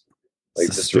coaches. Like,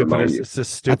 just to remind you.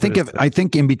 I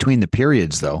think in between the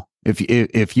periods, though,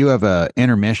 if you have a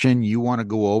intermission, you want to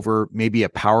go over maybe a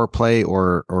power play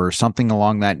or something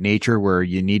along that nature where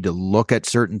you need to look at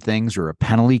certain things, or a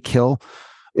penalty kill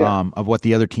of what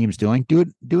the other team's doing. Do it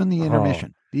in the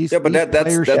intermission. These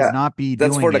players should not be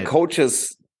doing it. That's for the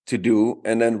coaches to do,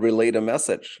 and then relay the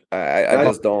message. I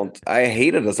just don't. I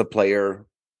hate it as a player.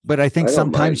 But I think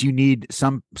sometimes you need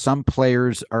some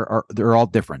players are they're all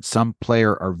different. Some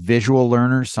player are visual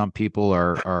learners. Some people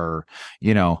are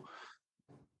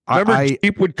Remember,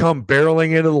 Jeep would come barreling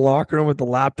into the locker room with the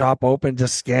laptop open,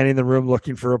 just scanning the room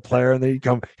looking for a player, and then he'd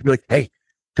be like, "Hey,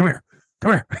 come here."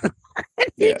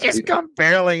 He'd just come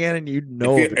barreling in, and you'd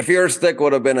know. If your stick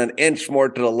would have been an inch more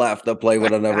to the left, the play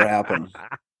would have never happened.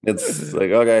 It's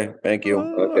like, okay, thank you.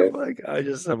 Okay, I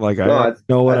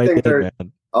know what I did,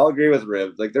 man. I'll agree with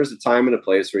Riv. Like, there's a time and a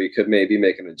place where you could maybe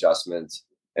make an adjustment,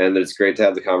 and it's great to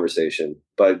have the conversation.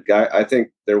 But I think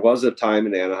there was a time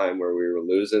in Anaheim where we were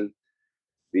losing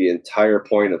the entire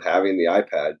point of having the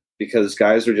iPad, because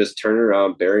guys were just turning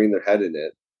around, burying their head in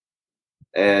it.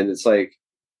 And it's like,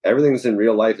 everything's in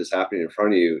real life is happening in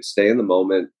front of you. Stay in the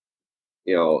moment.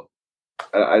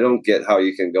 I don't get how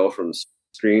you can go from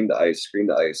screen to ice, screen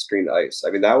to ice, screen to ice.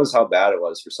 I mean, that was how bad it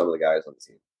was for some of the guys on the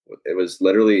team. It was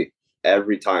literally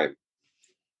every time.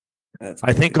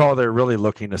 I think all they're really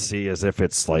looking to see is if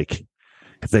it's like,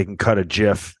 if they can cut a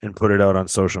GIF and put it out on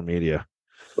social media.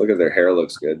 Look at their hair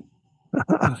looks good.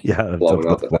 Yeah, blowing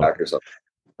out the back or something.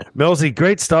 Millsy,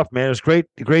 great stuff, man. It was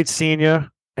great seeing you,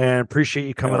 and appreciate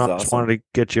you coming on. Awesome. Just wanted to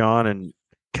get you on and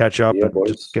catch up and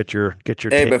just get your.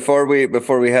 Hey, before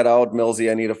we head out, Millsy,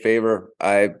 I need a favor.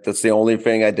 That's the only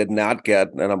thing I did not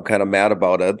get, and I'm kind of mad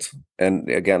about it. And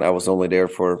again, I was only there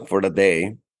for the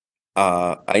day.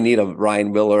 I need a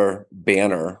Ryan Miller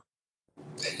banner,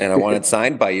 and I want it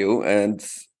signed by you. And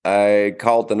I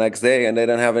called the next day, and they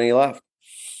didn't have any left.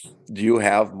 Do you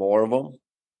have more of them?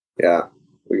 Yeah,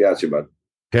 we got you, bud.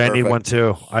 Okay, I need one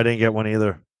too. I didn't get one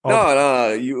either. Oh.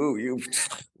 No,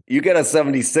 you get a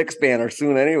 76 banner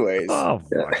soon, anyways. Oh,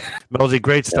 yeah. Millsy,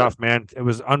 great stuff, man. It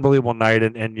was an unbelievable night,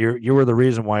 and you were the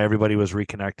reason why everybody was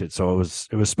reconnected. So it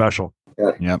was special.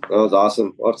 Yeah, that was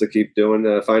awesome. We'll have to keep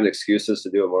find excuses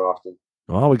to do it more often.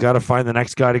 Well, we got to find the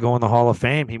next guy to go in the Hall of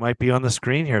Fame. He might be on the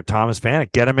screen here. Thomas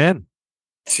Vanek, get him in.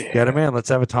 Get him in. Let's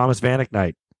have a Thomas Vanek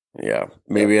night. Yeah,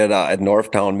 maybe at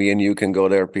Northtown, me and you can go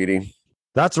there, Petey.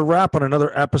 That's a wrap on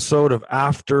another episode of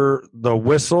After the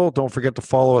Whistle. Don't forget to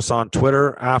follow us on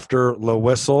Twitter, After the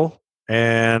Whistle,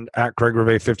 and at Craig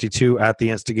Rivet 52, at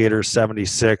the Instigator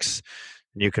 76.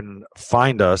 And you can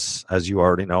find us, as you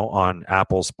already know, on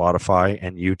Apple, Spotify,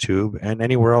 and YouTube, and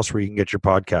anywhere else where you can get your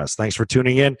podcasts. Thanks for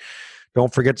tuning in.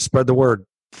 Don't forget to spread the word.